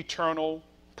eternal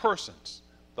persons.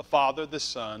 The Father, the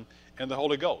Son, and the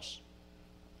Holy Ghost.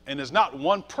 And there's not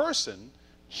one person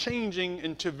changing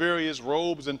into various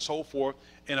robes and so forth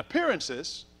in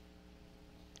appearances,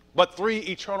 but three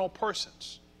eternal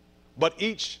persons. But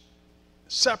each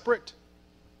separate,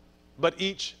 but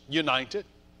each united.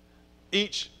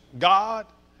 Each God,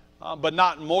 but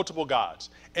not multiple gods.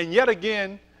 And yet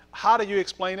again, how do you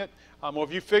explain it? Well,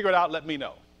 if you figure it out, let me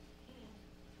know.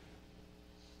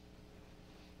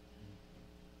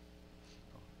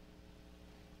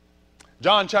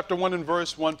 John chapter 1 and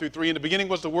verse 1 through 3. In the beginning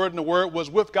was the Word, and the Word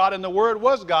was with God, and the Word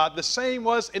was God. The same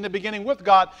was in the beginning with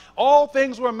God. All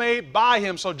things were made by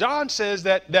him. So John says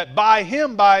that by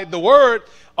him, by the Word,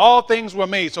 all things were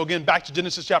made. So again, back to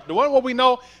Genesis chapter 1. Well, we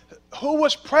know who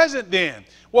was present then.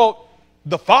 Well,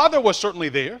 the Father was certainly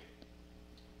there.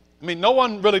 No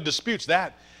one really disputes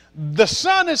that. The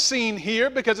Son is seen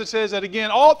here because it says that again,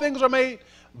 all things are made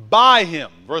by him.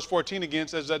 Verse 14 again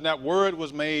says that Word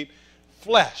was made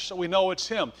flesh, so we know it's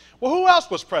him. Well, who else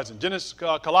was present?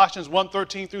 Colossians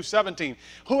 1:13 through 17.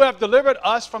 Who have delivered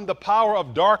us from the power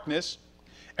of darkness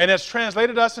and has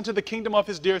translated us into the kingdom of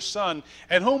his dear Son,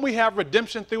 in whom we have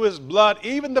redemption through his blood,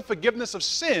 even the forgiveness of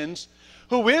sins,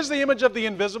 who is the image of the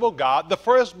invisible God, the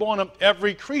firstborn of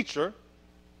every creature.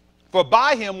 For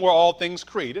by him were all things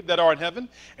created, that are in heaven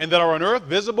and that are on earth,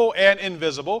 visible and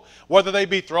invisible, whether they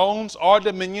be thrones or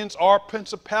dominions or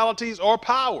principalities or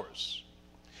powers.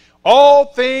 All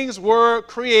things were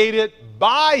created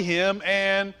by him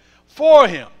and for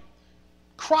him.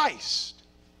 Christ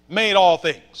made all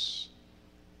things.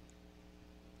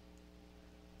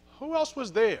 Who else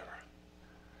was there?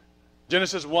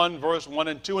 Genesis 1, verse 1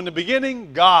 and 2. In the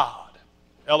beginning, God,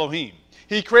 Elohim.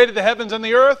 He created the heavens and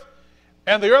the earth.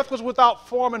 And the earth was without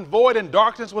form and void, and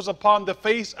darkness was upon the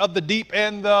face of the deep,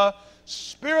 and the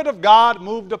Spirit of God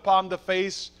moved upon the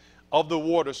face of the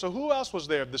water. So who else was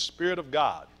there? The Spirit of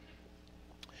God.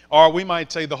 Or we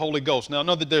might say the Holy Ghost. Now, I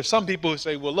know that there's some people who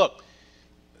say, well, look,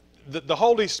 the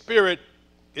Holy Spirit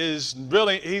is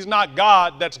really, he's not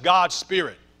God, that's God's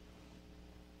Spirit.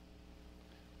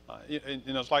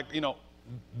 It's like,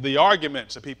 the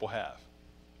arguments that people have.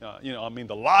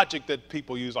 The logic that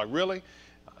people use, like, really?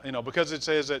 Because it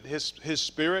says that his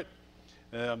Spirit,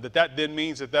 that then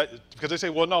means that, because they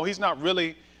say, well, no, he's not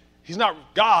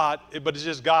God, but it's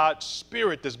just God's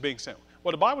Spirit that's being sent.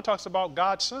 Well, the Bible talks about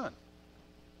God's Son.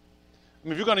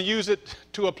 If you're going to use it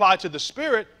to apply to the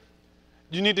Spirit,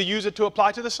 you need to use it to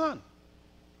apply to the Son.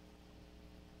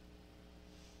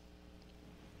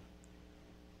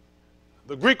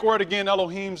 The Greek word again,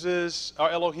 Elohim is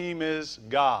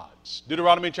God's.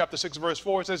 Deuteronomy chapter 6, verse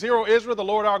 4, it says, Hear, O Israel, the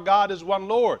Lord our God is one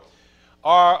Lord.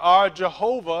 Our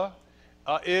Jehovah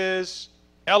is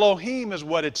Elohim, is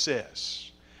what it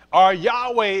says. Our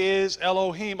Yahweh is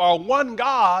Elohim. Our one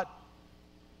God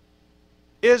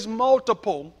is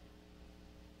multiple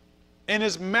in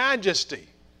his majesty.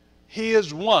 He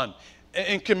is one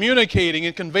in communicating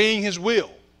and conveying his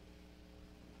will.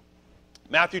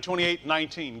 Matthew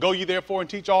 28:19. Go ye therefore and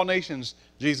teach all nations,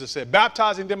 Jesus said,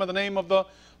 baptizing them in the name of the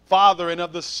Father and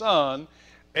of the Son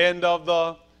and of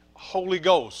the Holy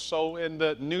Ghost. So in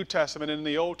the New Testament and in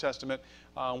the Old Testament,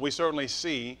 we certainly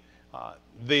see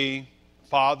the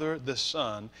Father, the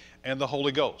Son, and the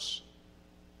Holy Ghost.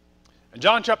 In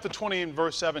John chapter 20 and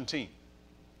verse 17,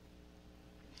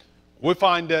 we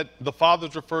find that the Father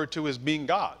is referred to as being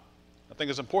God. I think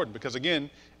it's important because, again,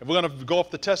 if we're going to go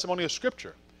off the testimony of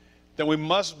Scripture, then we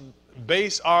must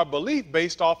base our belief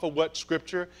based off of what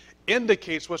Scripture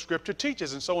indicates, what Scripture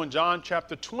teaches. And so in John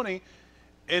chapter 20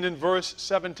 and in verse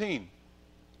 17,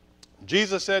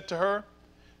 Jesus said to her,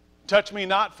 Touch me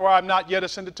not, for I am not yet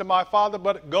ascended to my Father,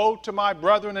 but go to my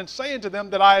brethren and say unto them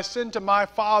that I ascend to my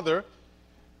Father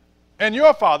and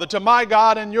your Father, to my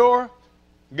God and your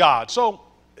God. So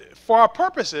for our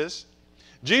purposes,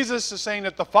 Jesus is saying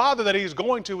that the Father that he's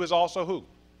going to is also who?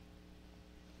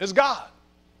 Is God.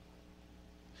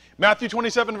 Matthew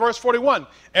 27, verse 41.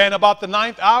 And about the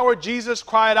 9th hour, Jesus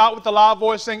cried out with a loud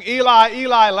voice, saying, Eli,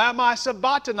 Eli, lama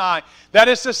sabachthani. That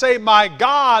is to say, my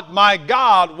God,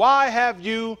 why have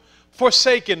you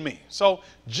forsaken me? So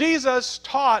Jesus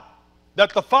taught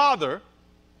that the Father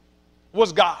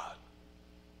was God.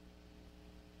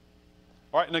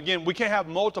 All right, and again, we can't have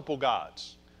multiple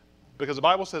gods because the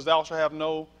Bible says, Thou shalt have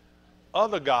no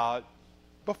other God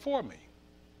before me.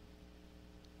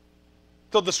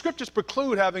 So the Scriptures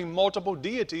preclude having multiple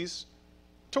deities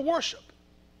to worship.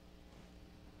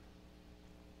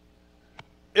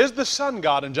 Is the Son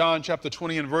God in John chapter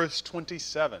 20 and verse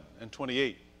 27 and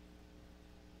 28?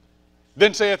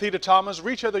 Then saith he to Thomas,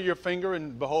 Reach hither your finger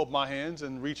and behold my hands,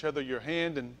 and reach hither your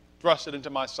hand and thrust it into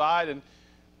my side, and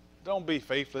don't be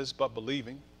faithless but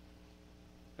believing.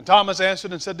 And Thomas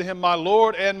answered and said to him, My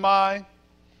Lord and my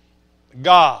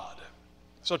God.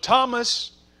 So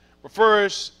Thomas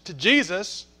refers to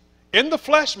Jesus in the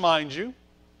flesh, mind you,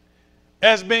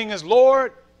 as being his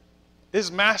Lord,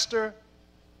 his Master,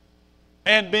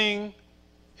 and being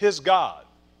his God.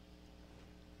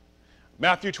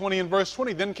 Matthew 20 and verse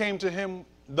 20, Then came to him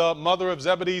the mother of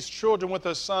Zebedee's children with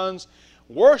her sons,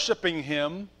 worshiping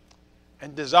him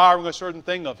and desiring a certain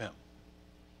thing of him.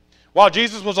 While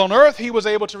Jesus was on earth, he was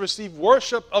able to receive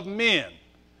worship of men.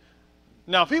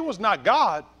 Now, if he was not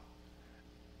God,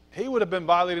 he would have been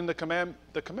violating the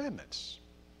commandments.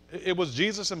 It was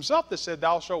Jesus himself that said,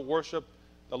 Thou shalt worship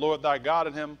the Lord thy God,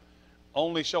 and him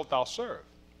only shalt thou serve.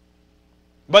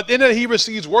 But in it he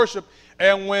receives worship,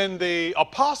 and when the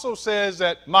apostle says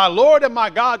that, My Lord and my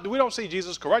God, we don't see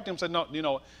Jesus correct him, say,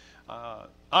 No,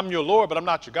 I'm your Lord, but I'm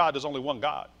not your God. There's only one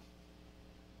God.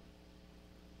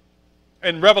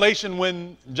 In Revelation,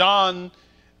 when John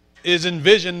is in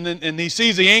vision and he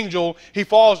sees the angel, he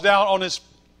falls down on his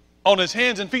on his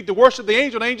hands and feet to worship the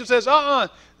angel. The angel says,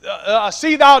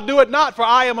 see thou do it not, for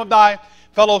I am of thy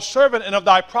fellow servant and of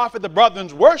thy prophet the brethren.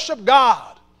 Worship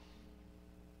God.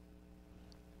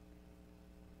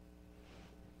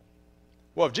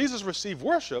 Well, if Jesus received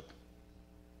worship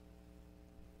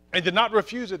and did not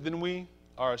refuse it, then we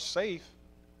are safe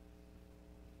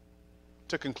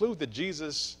to conclude that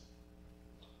Jesus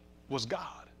was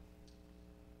God.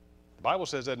 The Bible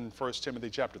says that in 1 Timothy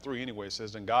chapter 3 anyway. It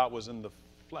says, and God was in the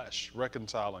flesh,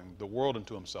 reconciling the world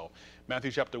unto himself.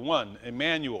 Matthew chapter 1,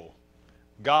 Emmanuel,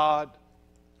 God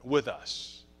with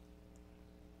us.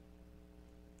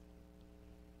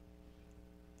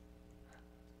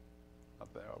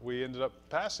 Up there, we ended up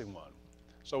passing one.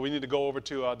 So we need to go over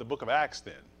to the book of Acts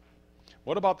then.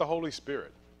 What about the Holy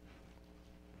Spirit?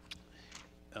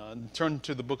 Turn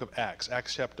to the book of Acts,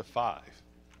 Acts chapter 5.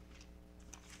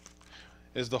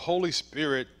 Is the Holy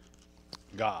Spirit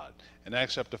God? In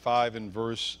Acts chapter 5 and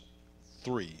verse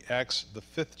 3. Acts, the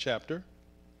 5th chapter,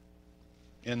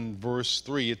 in verse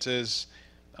 3, it says,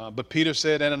 but Peter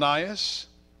said, Ananias,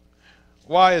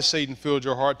 why has Satan filled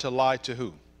your heart to lie to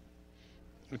who?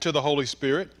 To the Holy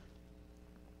Spirit,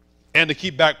 and to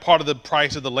keep back part of the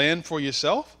price of the land for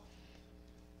yourself?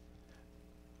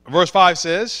 Verse 5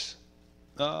 says,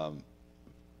 verse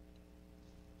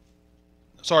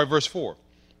 4.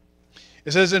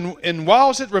 It says, and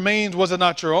whilst it remains, was it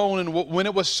not your own? And when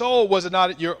it was sold, was it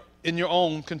not in your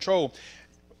own control?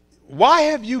 Why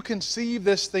have you conceived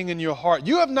this thing in your heart?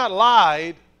 You have not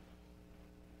lied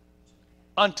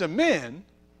unto men,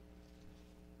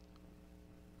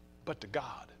 but to God.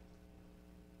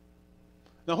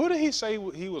 Now, who did he say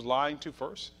he was lying to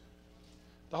first?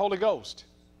 The Holy Ghost.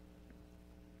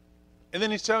 And then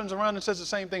he turns around and says the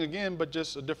same thing again, but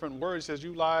just a different word. He says,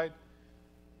 you lied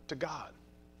to God.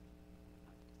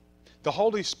 The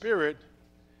Holy Spirit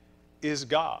is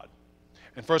God.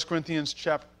 In 1 Corinthians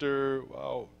chapter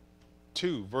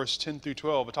 2, verse 10 through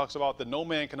 12, it talks about that no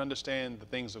man can understand the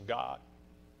things of God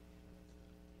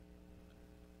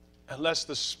unless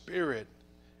the Spirit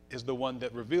is the one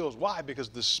that reveals. Why? Because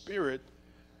the Spirit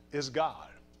is God.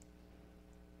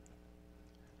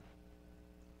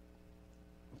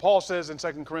 Paul says in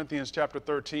 2 Corinthians chapter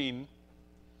 13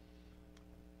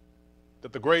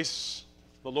 that the grace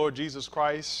of the Lord Jesus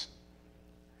Christ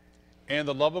and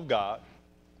the love of God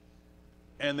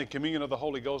and the communion of the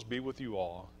Holy Ghost be with you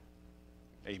all.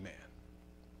 Amen.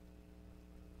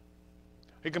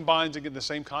 He combines again the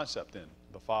same concept in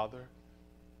the Father,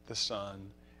 the Son,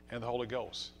 and the Holy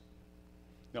Ghost.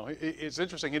 Now, it's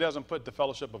interesting, he doesn't put the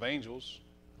fellowship of angels,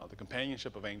 the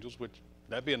companionship of angels, which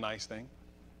that'd be a nice thing.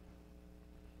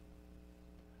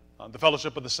 The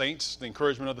fellowship of the saints, the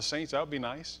encouragement of the saints, that would be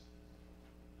nice.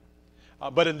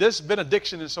 But in this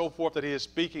benediction and so forth that he is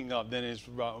speaking of, then is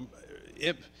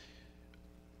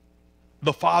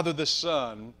the Father, the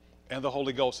Son, and the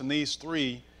Holy Ghost. And these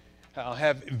three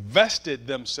have invested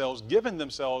themselves, given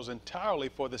themselves entirely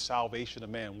for the salvation of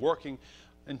man, working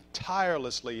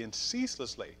tirelessly and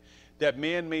ceaselessly that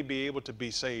man may be able to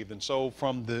be saved. And so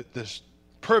from this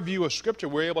purview of Scripture,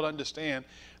 we're able to understand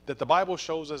that the Bible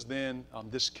shows us then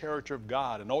this character of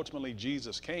God. And ultimately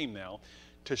Jesus came now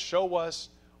to show us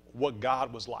what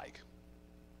God was like,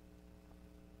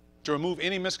 to remove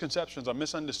any misconceptions or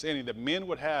misunderstanding that men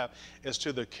would have as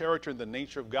to the character and the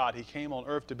nature of God. He came on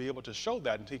earth to be able to show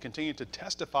that, and he continued to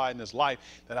testify in his life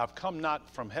that I've come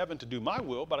not from heaven to do my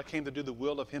will, but I came to do the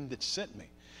will of him that sent me.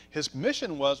 His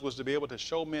mission was to be able to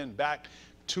show men back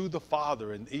to the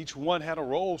Father, and each one had a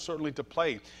role certainly to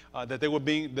play that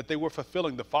they were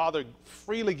fulfilling. The Father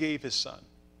freely gave his Son.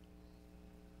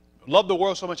 Loved the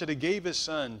world so much that he gave his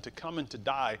Son to come and to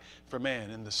die for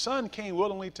man. And the Son came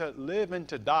willingly to live and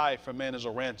to die for man as a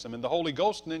ransom. And the Holy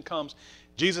Ghost then comes.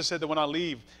 Jesus said that when I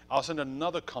leave, I'll send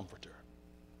another comforter.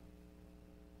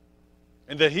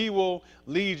 And that he will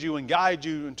lead you and guide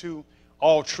you into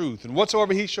all truth. And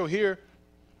whatsoever he shall hear,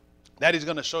 that he's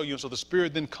going to show you. And so the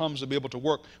Spirit then comes to be able to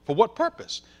work. For what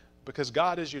purpose? Because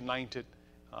God is united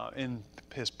in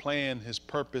his plan, his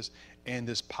purpose, and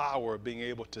his power of being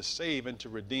able to save and to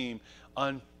redeem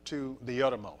unto the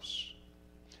uttermost.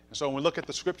 And so when we look at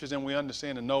the Scriptures and we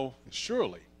understand and know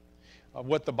surely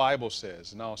what the Bible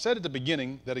says. Now, I said at the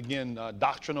beginning that again,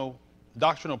 doctrinal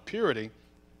purity,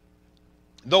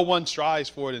 though one strives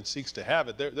for it and seeks to have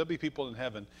it, there'll be people in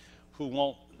heaven who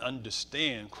won't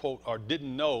understand, quote, or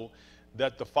didn't know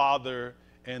that the Father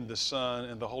and the Son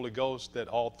and the Holy Ghost, that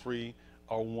all three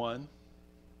are one.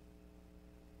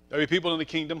 There'll be people in the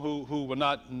kingdom who will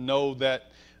not know that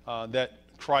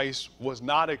Christ was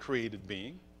not a created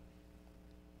being,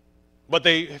 but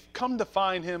they have come to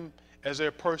find him as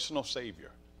their personal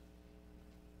Savior.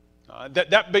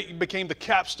 Became the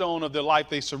capstone of their life.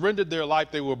 They surrendered their life.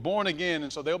 They were born again,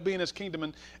 and so they'll be in his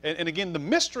kingdom. And again, the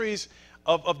mysteries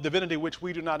of divinity, which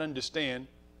we do not understand,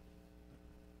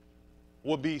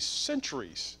 will be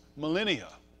centuries, millennia,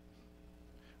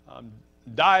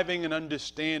 diving and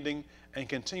understanding and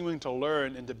continuing to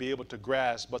learn and to be able to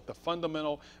grasp. But the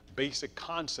fundamental basic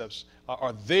concepts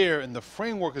are there, and the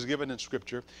framework is given in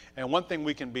Scripture. And one thing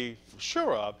we can be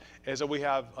sure of is that we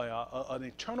have an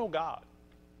eternal God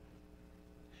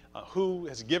who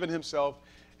has given himself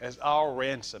as our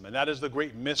ransom. And that is the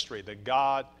great mystery, that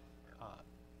God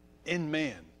in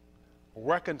man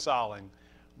reconciling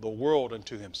the world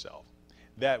unto himself,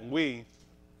 that we,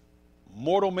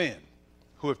 mortal men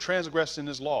who have transgressed in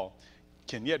his law,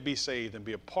 can yet be saved and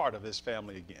be a part of his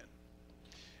family again.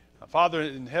 Father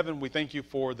in heaven, we thank you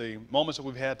for the moments that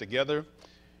we've had together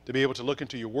to be able to look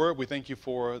into your word. We thank you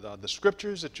for the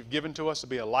scriptures that you've given to us to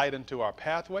be a light into our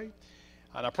pathway.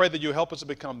 And I pray that you help us to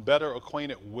become better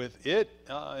acquainted with it,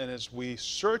 and as we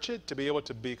search it, to be able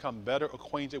to become better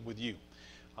acquainted with you.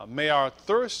 May our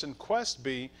thirst and quest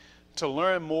be to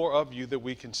learn more of you, that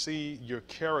we can see your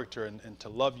character and to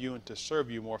love you and to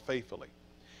serve you more faithfully.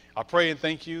 I pray and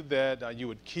thank you that you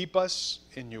would keep us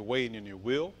in your way and in your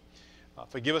will.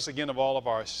 Forgive us again of all of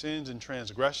our sins and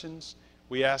transgressions.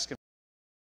 We ask